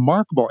really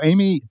remarkable.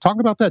 Amy, talk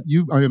about that.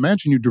 I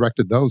imagine you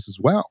directed those as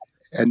well.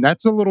 And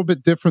that's a little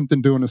bit different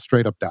than doing a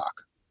straight up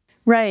doc.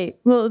 Right.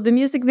 Well, the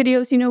music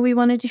videos, we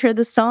wanted to hear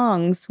the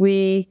songs.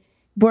 We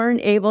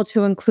weren't able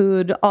to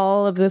include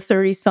all of the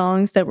 30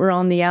 songs that were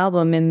on the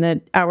album in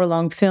the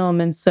hour-long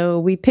film. And so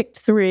we picked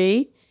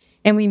 3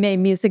 and we made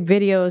music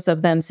videos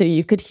of them so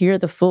you could hear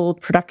the full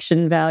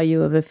production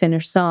value of a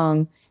finished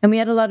song. And we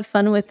had a lot of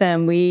fun with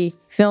them. We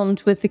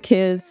filmed with the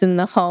kids in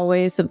the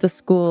hallways of the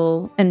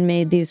school and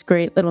made these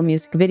great little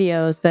music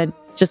videos that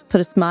just put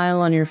a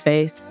smile on your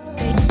face.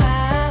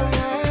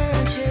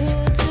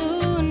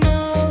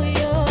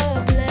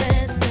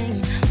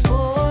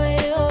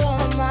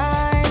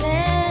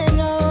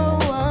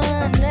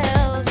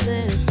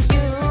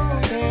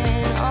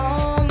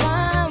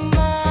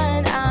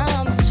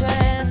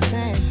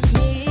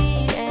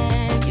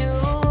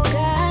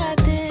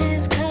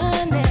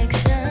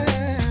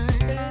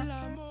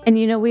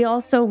 And, we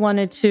also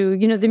wanted to,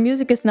 the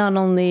music is not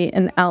only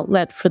an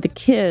outlet for the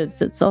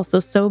kids, it's also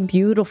so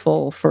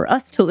beautiful for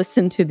us to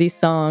listen to these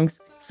songs.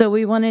 So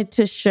we wanted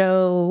to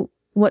show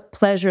what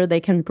pleasure they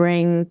can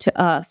bring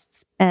to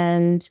us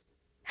and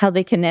how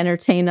they can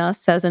entertain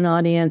us as an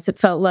audience. It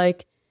felt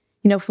like,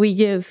 if we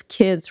give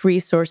kids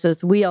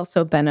resources, we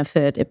also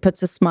benefit. It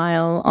puts a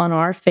smile on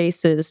our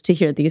faces to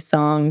hear these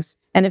songs.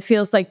 And it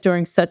feels like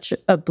during such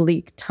a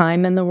bleak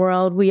time in the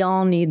world, we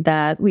all need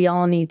that. We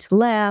all need to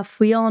laugh.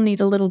 We all need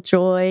a little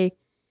joy.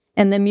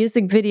 And the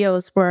music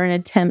videos were an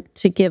attempt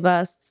to give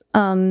us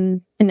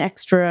an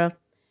extra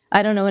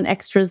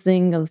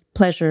zing of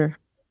pleasure.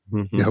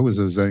 Mm-hmm. Yeah, it was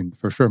a zing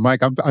for sure.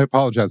 Mike, I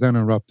apologize. I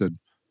interrupted.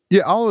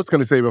 Yeah, all I was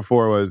going to say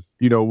before was,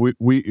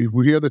 we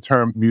hear the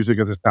term music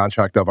as a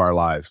soundtrack of our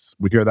lives.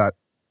 We hear that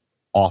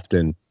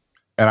often.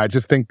 And I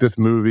just think this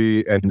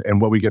movie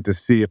and what we get to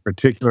see, in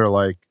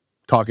particular,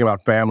 talking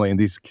about family and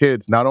these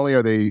kids, not only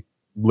are they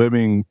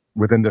living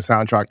within the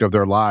soundtrack of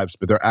their lives,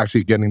 but they're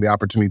actually getting the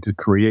opportunity to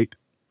create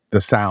the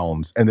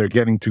sounds, and they're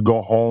getting to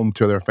go home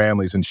to their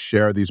families and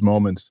share these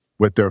moments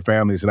with their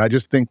families. And I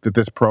just think that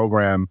this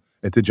program,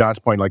 and to John's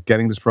point,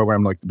 getting this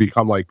program to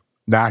become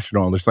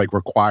national and just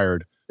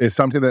required, is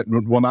something that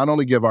will not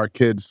only give our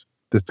kids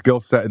the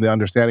skill set and the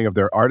understanding of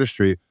their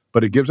artistry,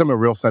 but it gives them a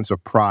real sense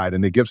of pride,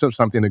 and it gives them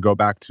something to go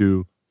back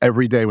to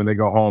every day when they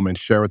go home and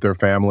share with their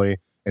family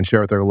and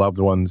share with their loved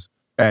ones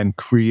and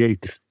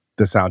create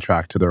the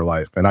soundtrack to their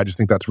life. And I just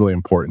think that's really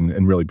important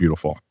and really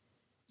beautiful.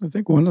 I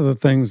think one of the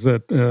things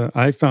that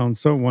I found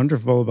so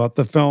wonderful about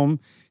the film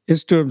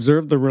is to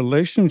observe the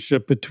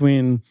relationship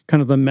between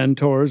kind of the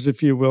mentors,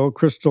 if you will,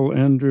 Crystal,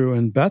 Andrew,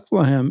 and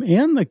Bethlehem,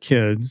 and the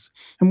kids,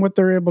 and what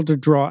they're able to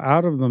draw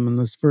out of them in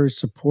this very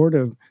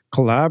supportive,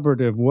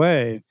 collaborative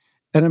way.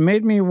 And it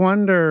made me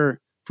wonder,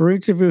 for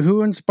each of you,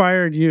 who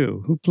inspired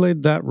you? Who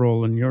played that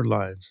role in your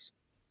lives?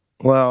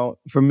 Well,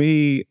 for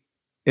me,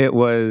 it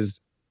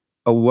was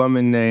a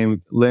woman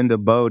named Linda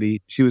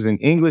Bodie. She was an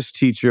English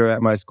teacher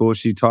at my school.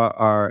 She taught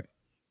our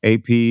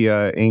AP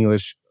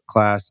English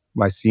class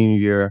my senior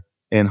year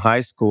in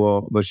high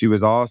school, but she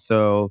was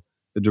also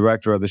the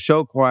director of the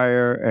show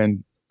choir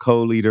and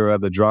co-leader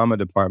of the drama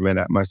department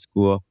at my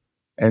school.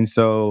 And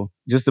so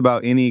just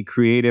about any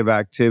creative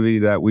activity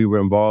that we were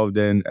involved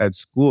in at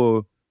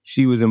school,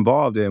 she was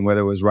involved in,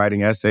 whether it was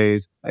writing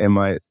essays in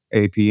my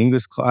AP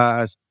English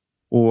class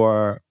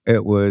or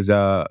it was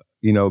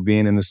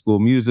being in the school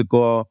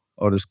musical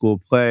or the school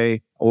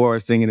play or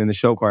singing in the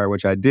show choir,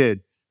 which I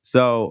did.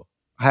 So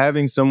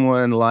having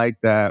someone like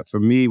that for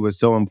me was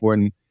so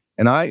important.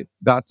 And I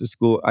got to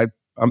school.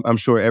 I'm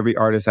sure every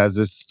artist has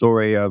this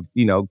story of,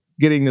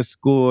 getting to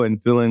school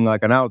and feeling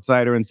like an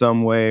outsider in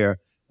some way or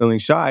feeling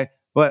shy.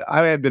 But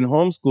I had been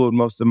homeschooled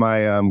most of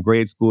my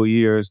grade school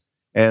years,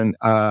 and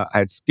I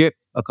had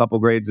skipped a couple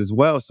grades as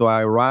well. So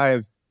I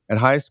arrived at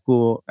high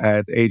school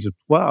at the age of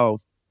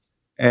 12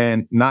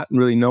 and not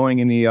really knowing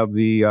any of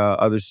the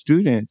other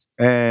students.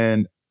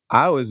 And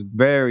I was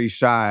very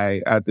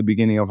shy at the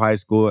beginning of high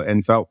school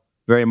and felt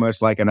very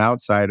much like an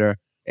outsider.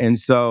 And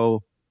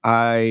so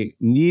I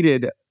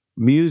needed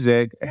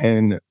music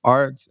and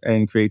arts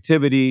and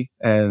creativity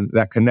and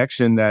that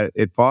connection that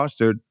it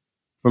fostered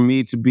for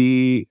me to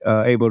be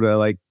able to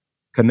like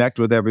connect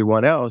with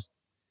everyone else.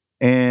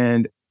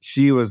 And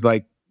she was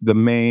like the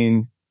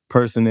main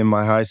person in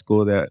my high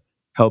school that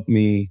helped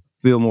me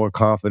feel more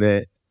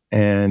confident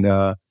and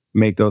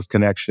make those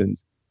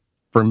connections.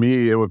 For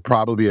me, it would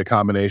probably be a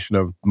combination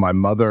of my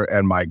mother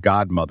and my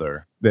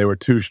godmother. They were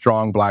two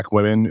strong Black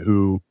women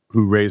who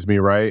raised me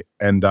right.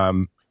 And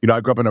I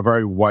grew up in a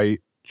very white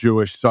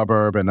Jewish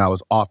suburb, and I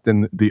was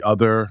often the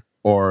other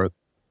or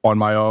on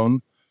my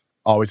own.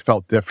 Always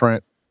felt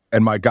different.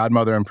 And my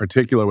godmother in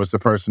particular was the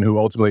person who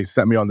ultimately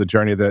sent me on the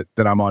journey that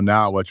I'm on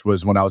now, which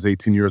was when I was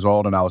 18 years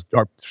old and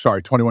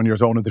 21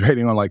 years old and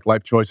debating on like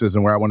life choices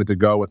and where I wanted to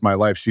go with my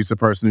life. She's the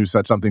person who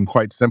said something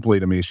quite simply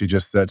to me. She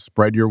just said,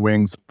 spread your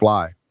wings,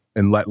 fly,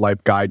 and let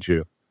life guide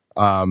you.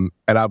 And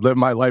I've lived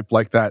my life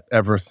like that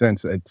ever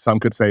since. And some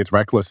could say it's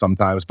reckless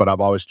sometimes, but I've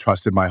always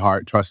trusted my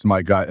heart, trusted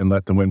my gut, and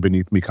let the wind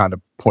beneath me kind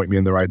of point me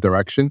in the right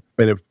direction.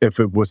 And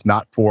if it was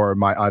not for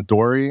my Aunt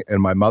Dory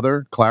and my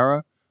mother,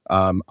 Clara,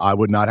 I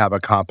would not have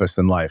a compass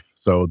in life.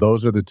 So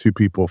those are the two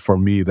people for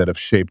me that have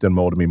shaped and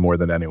molded me more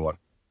than anyone.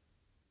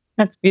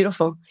 That's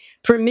beautiful.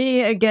 For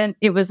me, again,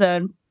 it was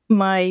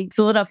my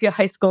Philadelphia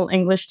high school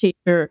English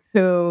teacher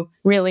who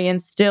really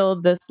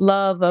instilled this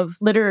love of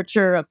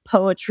literature, of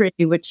poetry,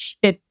 which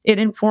it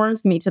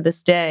informs me to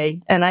this day.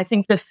 And I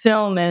think the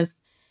film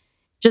is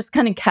just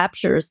kind of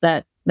captures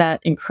that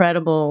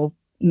incredible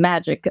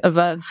magic of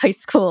a high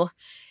school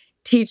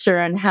teacher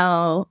and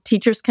how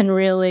teachers can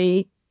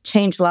really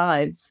change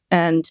lives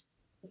and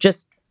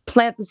just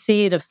plant the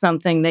seed of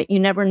something that you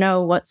never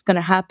know what's going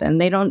to happen.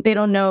 They don't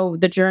know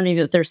the journey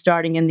that they're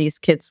starting in these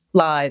kids'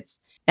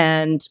 lives.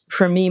 And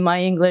for me,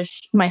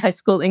 my high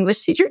school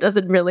English teacher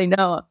doesn't really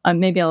know.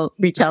 Maybe I'll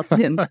reach out to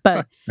him.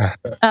 But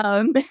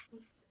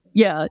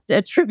yeah,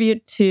 a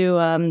tribute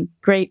to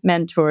great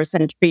mentors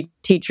and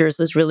teachers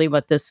is really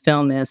what this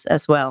film is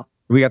as well.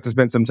 We got to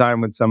spend some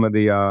time with some of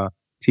the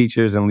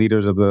teachers and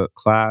leaders of the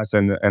class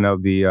and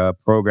of the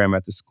program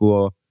at the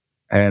school.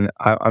 And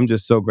I'm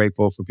just so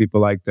grateful for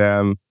people like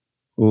them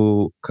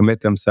who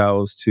commit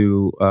themselves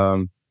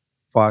to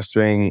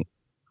fostering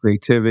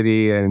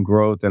creativity and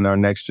growth in our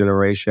next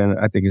generation.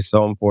 I think it's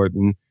so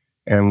important.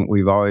 And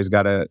we've always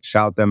got to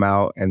shout them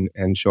out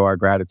and show our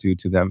gratitude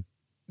to them.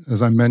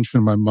 As I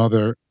mentioned, my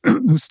mother,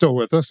 who's still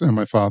with us, and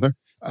my father,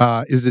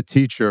 is a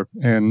teacher.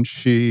 And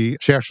she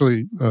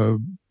actually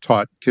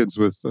taught kids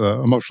with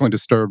emotionally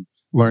disturbed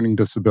learning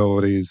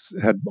disabilities,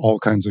 had all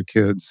kinds of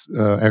kids,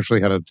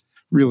 actually had a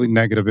really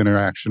negative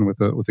interaction with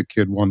a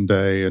kid one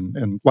day.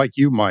 And like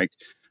you, Mike,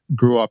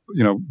 grew up,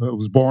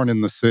 was born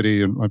in the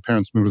city and my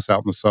parents moved us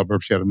out in the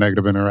suburbs. She had a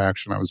negative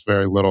interaction. I was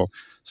very little.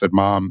 Said,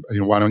 Mom,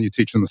 why don't you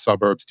teach in the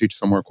suburbs, teach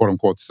somewhere quote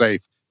unquote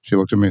safe? She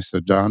looked at me and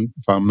said, John,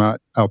 if I'm not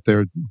out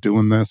there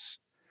doing this,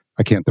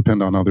 I can't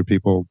depend on other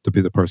people to be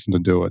the person to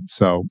do it.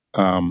 So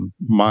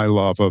my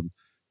love of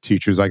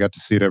teachers, I got to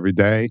see it every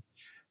day.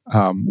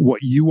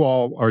 What you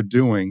all are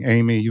doing,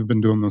 Amy, you've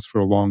been doing this for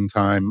a long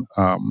time.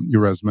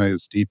 Your resume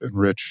is deep and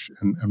rich,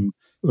 and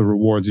the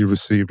rewards you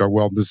received are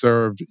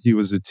well-deserved. You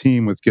as a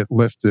team with Get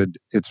Lifted,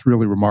 it's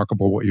really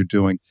remarkable what you're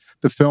doing.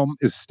 The film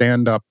is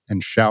Stand Up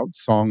and Shout,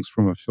 Songs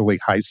from a Philly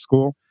High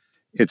School.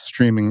 It's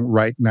streaming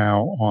right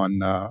now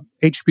on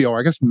HBO,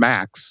 I guess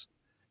Max.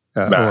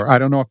 Or I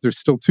don't know if there's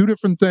still two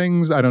different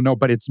things. I don't know,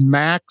 but it's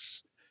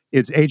Max.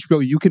 It's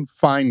HBO. You can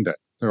find it.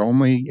 There are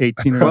only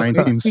 18 or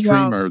 19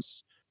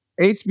 streamers.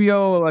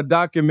 HBO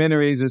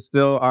documentaries is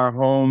still our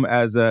home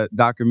as a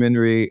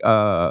documentary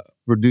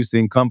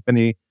producing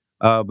company.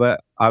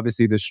 But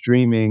obviously the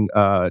streaming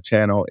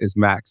channel is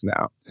Max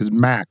now. Is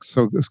Max.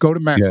 So let's go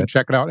to Max and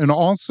check it out. And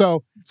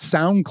also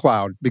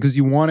SoundCloud, because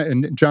you want to,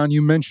 and John,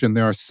 you mentioned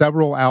there are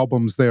several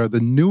albums there.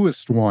 The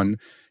newest one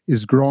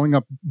is Growing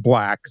Up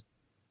Black.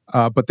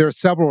 But there are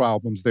several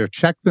albums there.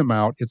 Check them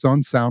out. It's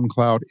on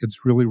SoundCloud.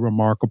 It's really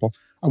remarkable.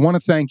 I want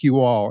to thank you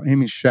all,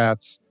 Amy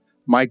Schatz,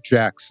 Mike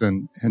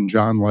Jackson, and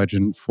John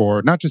Legend,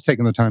 for not just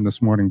taking the time this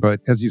morning,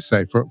 but as you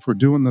say, for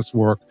doing this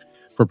work,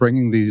 for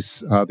bringing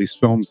these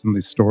films and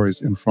these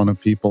stories in front of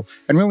people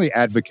and really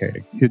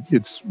advocating.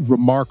 It's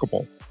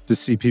remarkable to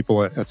see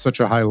people at such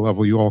a high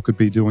level. You all could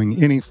be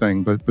doing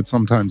anything, but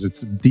sometimes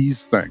it's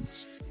these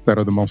things that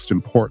are the most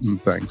important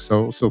things.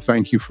 So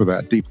thank you for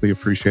that. Deeply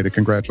appreciated.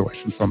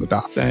 Congratulations on the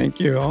doc. Thank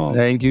you all.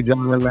 Thank you,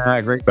 John and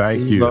Matt. Great.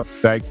 Thank you.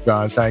 Thanks,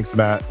 John. Thanks,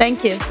 Matt.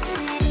 Thank you.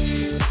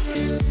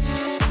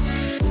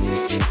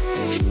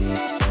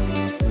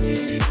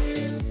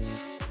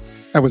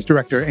 That was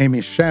director Amy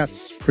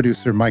Schatz,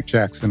 producer Mike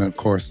Jackson, and of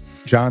course,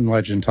 John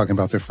Legend talking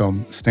about their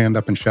film Stand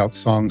Up and Shout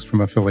Songs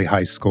from a Philly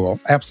High School.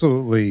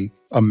 Absolutely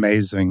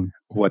amazing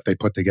what they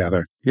put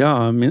together. Yeah,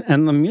 I mean,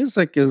 and the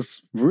music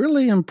is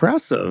really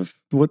impressive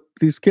with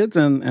these kids,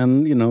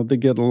 and you know, they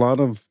get a lot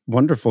of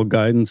wonderful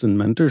guidance and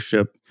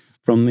mentorship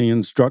from the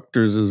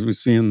instructors as we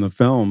see in the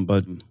film.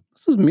 But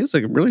this is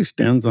music, it really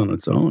stands on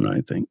its own,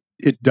 I think.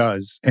 It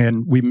does.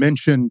 And we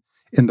mentioned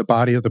in the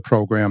body of the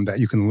program that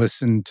you can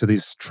listen to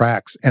these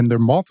tracks, and they're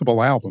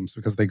multiple albums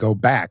because they go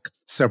back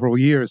several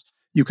years.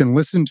 You can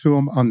listen to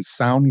them on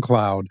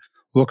SoundCloud.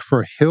 Look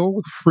for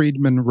Hill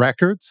Friedman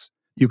Records.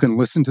 You can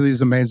listen to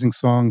these amazing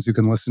songs. You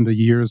can listen to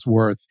years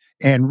worth.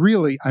 And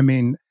really, I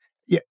mean,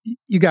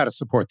 you got to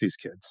support these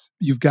kids.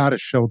 You've got to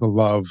show the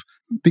love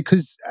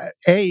because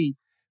A,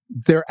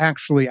 they're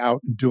actually out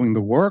doing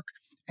the work,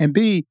 and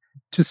B,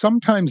 to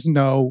sometimes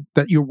know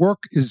that your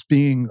work is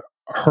being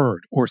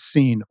heard or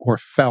seen or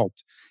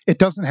felt. It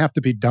doesn't have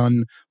to be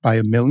done by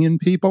a million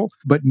people,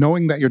 but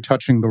knowing that you're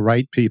touching the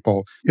right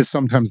people is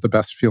sometimes the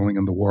best feeling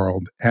in the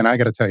world. And I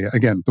got to tell you,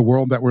 again, the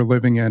world that we're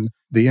living in,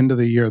 the end of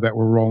the year that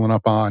we're rolling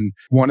up on,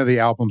 one of the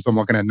albums I'm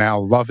looking at now,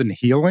 Love and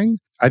Healing,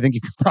 I think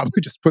you could probably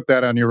just put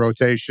that on your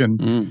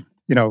rotation,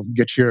 you know,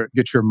 get your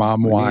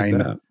mom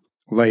wine,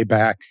 lay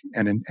back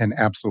and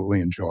absolutely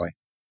enjoy.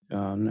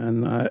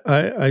 And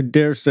I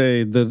dare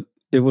say that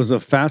it was a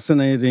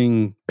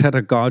fascinating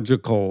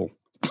pedagogical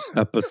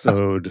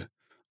episode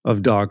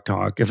of Dog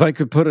Talk, if I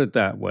could put it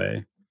that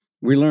way.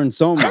 We learned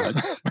so much,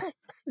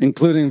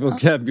 including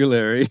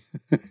vocabulary.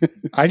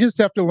 I just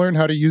have to learn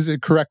how to use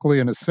it correctly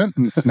in a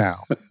sentence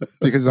now,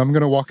 because I'm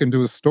going to walk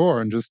into a store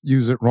and just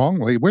use it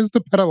wrongly. Where's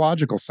the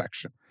pedagogical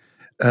section?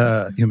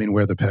 You mean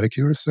where the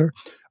pedicure, sir?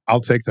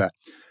 I'll take that.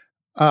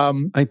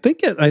 I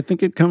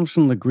think it comes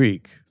from the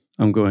Greek,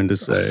 I'm going to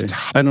say.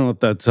 I don't know if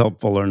that's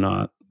helpful or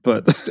not.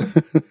 But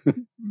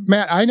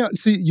Matt, I know.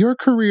 See, your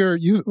career.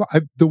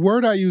 The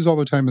word I use all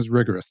the time is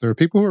rigorous. There are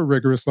people who are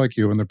rigorous like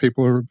you, and there are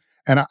people who are.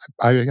 And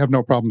I have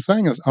no problem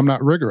saying this. I'm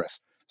not rigorous,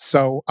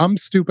 so I'm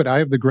stupid. I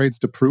have the grades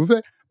to prove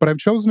it. But I've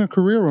chosen a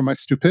career where my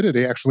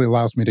stupidity actually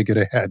allows me to get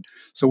ahead.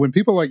 So when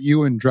people like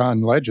you and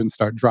John Legend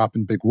start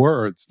dropping big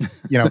words,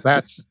 you know,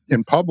 that's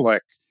in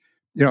public.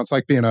 You know, it's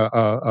like being a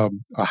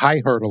high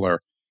hurdler,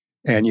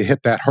 and you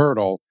hit that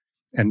hurdle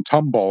and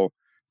tumble.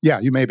 Yeah,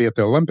 you may be at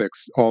the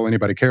Olympics. All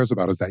anybody cares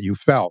about is that you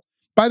fell.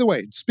 By the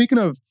way, speaking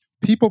of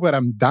people that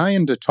I'm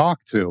dying to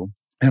talk to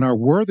and are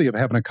worthy of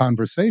having a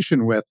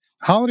conversation with,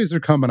 holidays are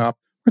coming up.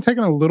 We're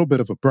taking a little bit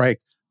of a break,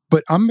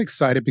 but I'm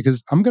excited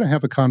because I'm going to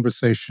have a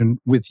conversation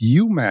with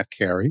you, Matt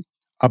Carey,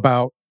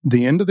 about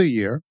the end of the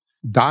year,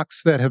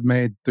 docs that have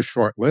made the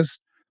short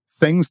list,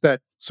 things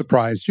that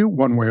surprised you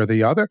one way or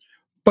the other,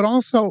 but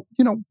also,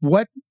 you know,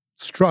 what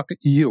struck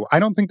you. I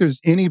don't think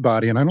there's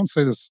anybody, and I don't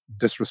say this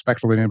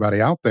disrespectfully to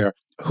anybody out there,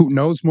 who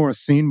knows more,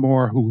 seen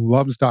more, who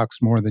loves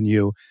docs more than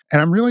you.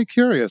 And I'm really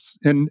curious,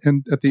 and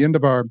at the end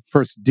of our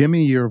first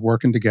Demi year of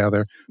working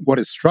together, what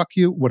has struck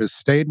you, what has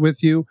stayed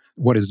with you,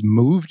 what has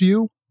moved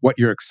you, what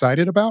you're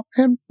excited about,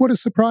 and what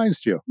has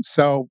surprised you.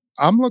 So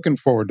I'm looking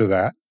forward to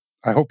that.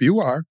 I hope you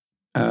are.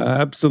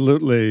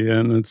 Absolutely.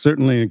 And it's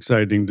certainly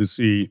exciting to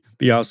see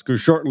the Oscar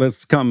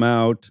shortlists come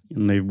out,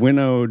 and they've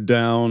winnowed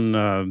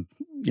down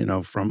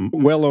from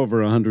well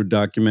over 100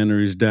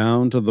 documentaries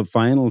down to the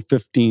final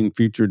 15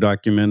 feature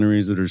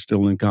documentaries that are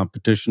still in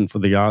competition for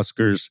the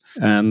Oscars.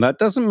 And that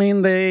doesn't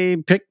mean they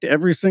picked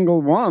every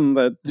single one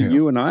that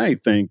you and I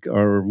think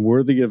are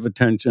worthy of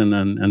attention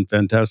and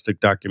fantastic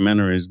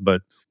documentaries.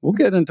 But we'll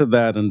get into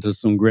that into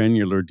some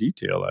granular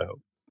detail, I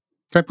hope.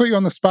 Can I put you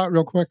on the spot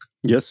real quick?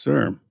 Yes,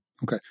 sir.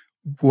 Okay.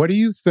 What do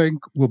you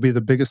think will be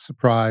the biggest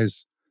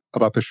surprise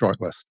about the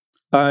shortlist?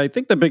 I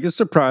think the biggest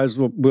surprise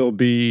will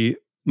be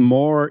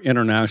more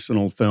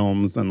international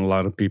films than a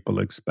lot of people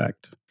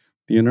expect.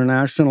 The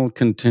international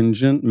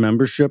contingent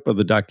membership of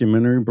the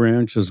documentary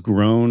branch has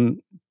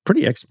grown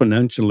pretty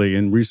exponentially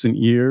in recent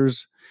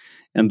years,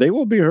 and they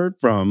will be heard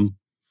from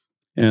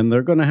And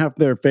they're going to have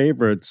their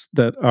favorites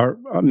that are,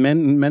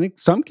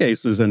 some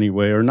cases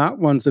anyway, are not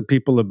ones that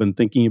people have been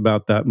thinking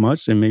about that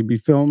much. They may be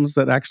films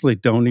that actually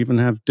don't even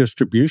have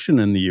distribution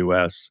in the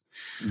U.S.,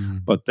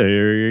 but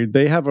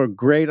they have a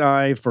great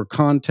eye for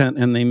content,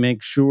 and they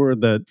make sure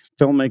that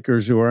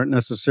filmmakers who aren't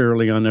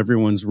necessarily on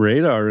everyone's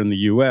radar in the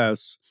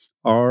U.S.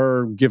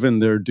 are given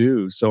their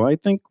due. So I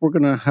think we're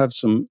going to have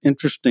some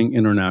interesting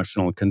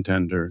international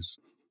contenders.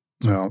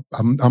 Well,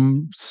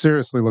 I'm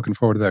seriously looking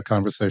forward to that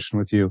conversation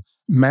with you.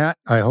 Matt,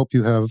 I hope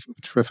you have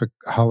a terrific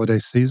holiday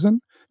season.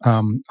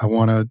 I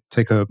want to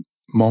take a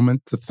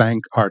moment to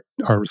thank our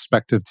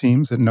respective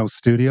teams at No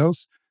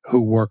Studios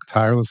who work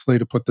tirelessly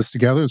to put this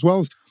together, as well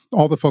as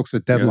all the folks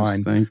at Deadline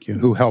Yes, thank you.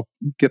 who help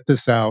get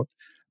this out,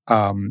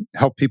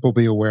 help people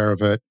be aware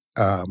of it.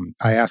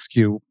 I ask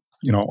you,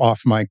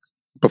 off mic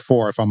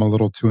before if I'm a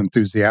little too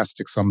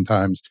enthusiastic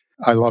sometimes.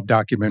 I love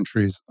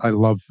documentaries. I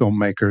love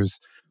filmmakers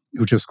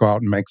who just go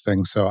out and make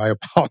things. So I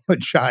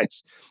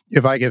apologize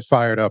if I get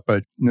fired up,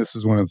 but this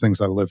is one of the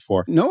things I live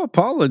for. No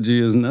apology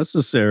is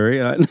necessary.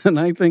 And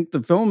I think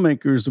the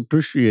filmmakers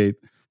appreciate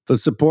the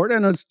support,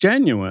 and it's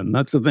genuine.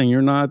 That's the thing.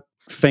 You're not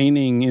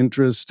feigning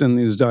interest in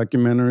these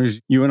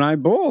documentaries. You and I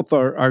both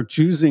are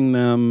choosing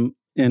them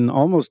in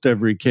almost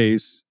every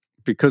case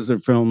because they're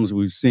films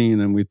we've seen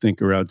and we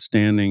think are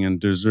outstanding and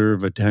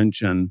deserve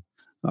attention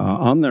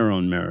on their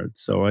own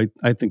merits. So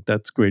I think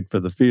that's great for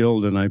the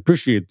field, and I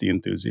appreciate the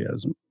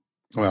enthusiasm.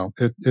 Well,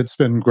 it's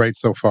been great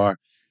so far.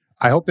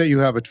 I hope that you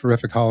have a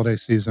terrific holiday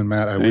season,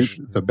 Matt. I wish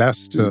the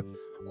best to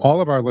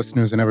all of our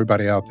listeners and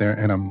everybody out there,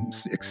 and I'm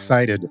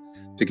excited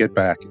to get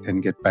back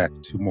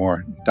to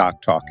more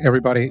Doc Talk.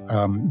 Everybody,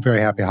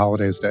 very happy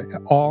holidays to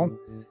all,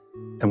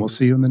 and we'll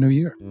see you in the new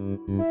year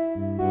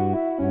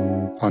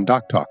on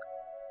Doc Talk.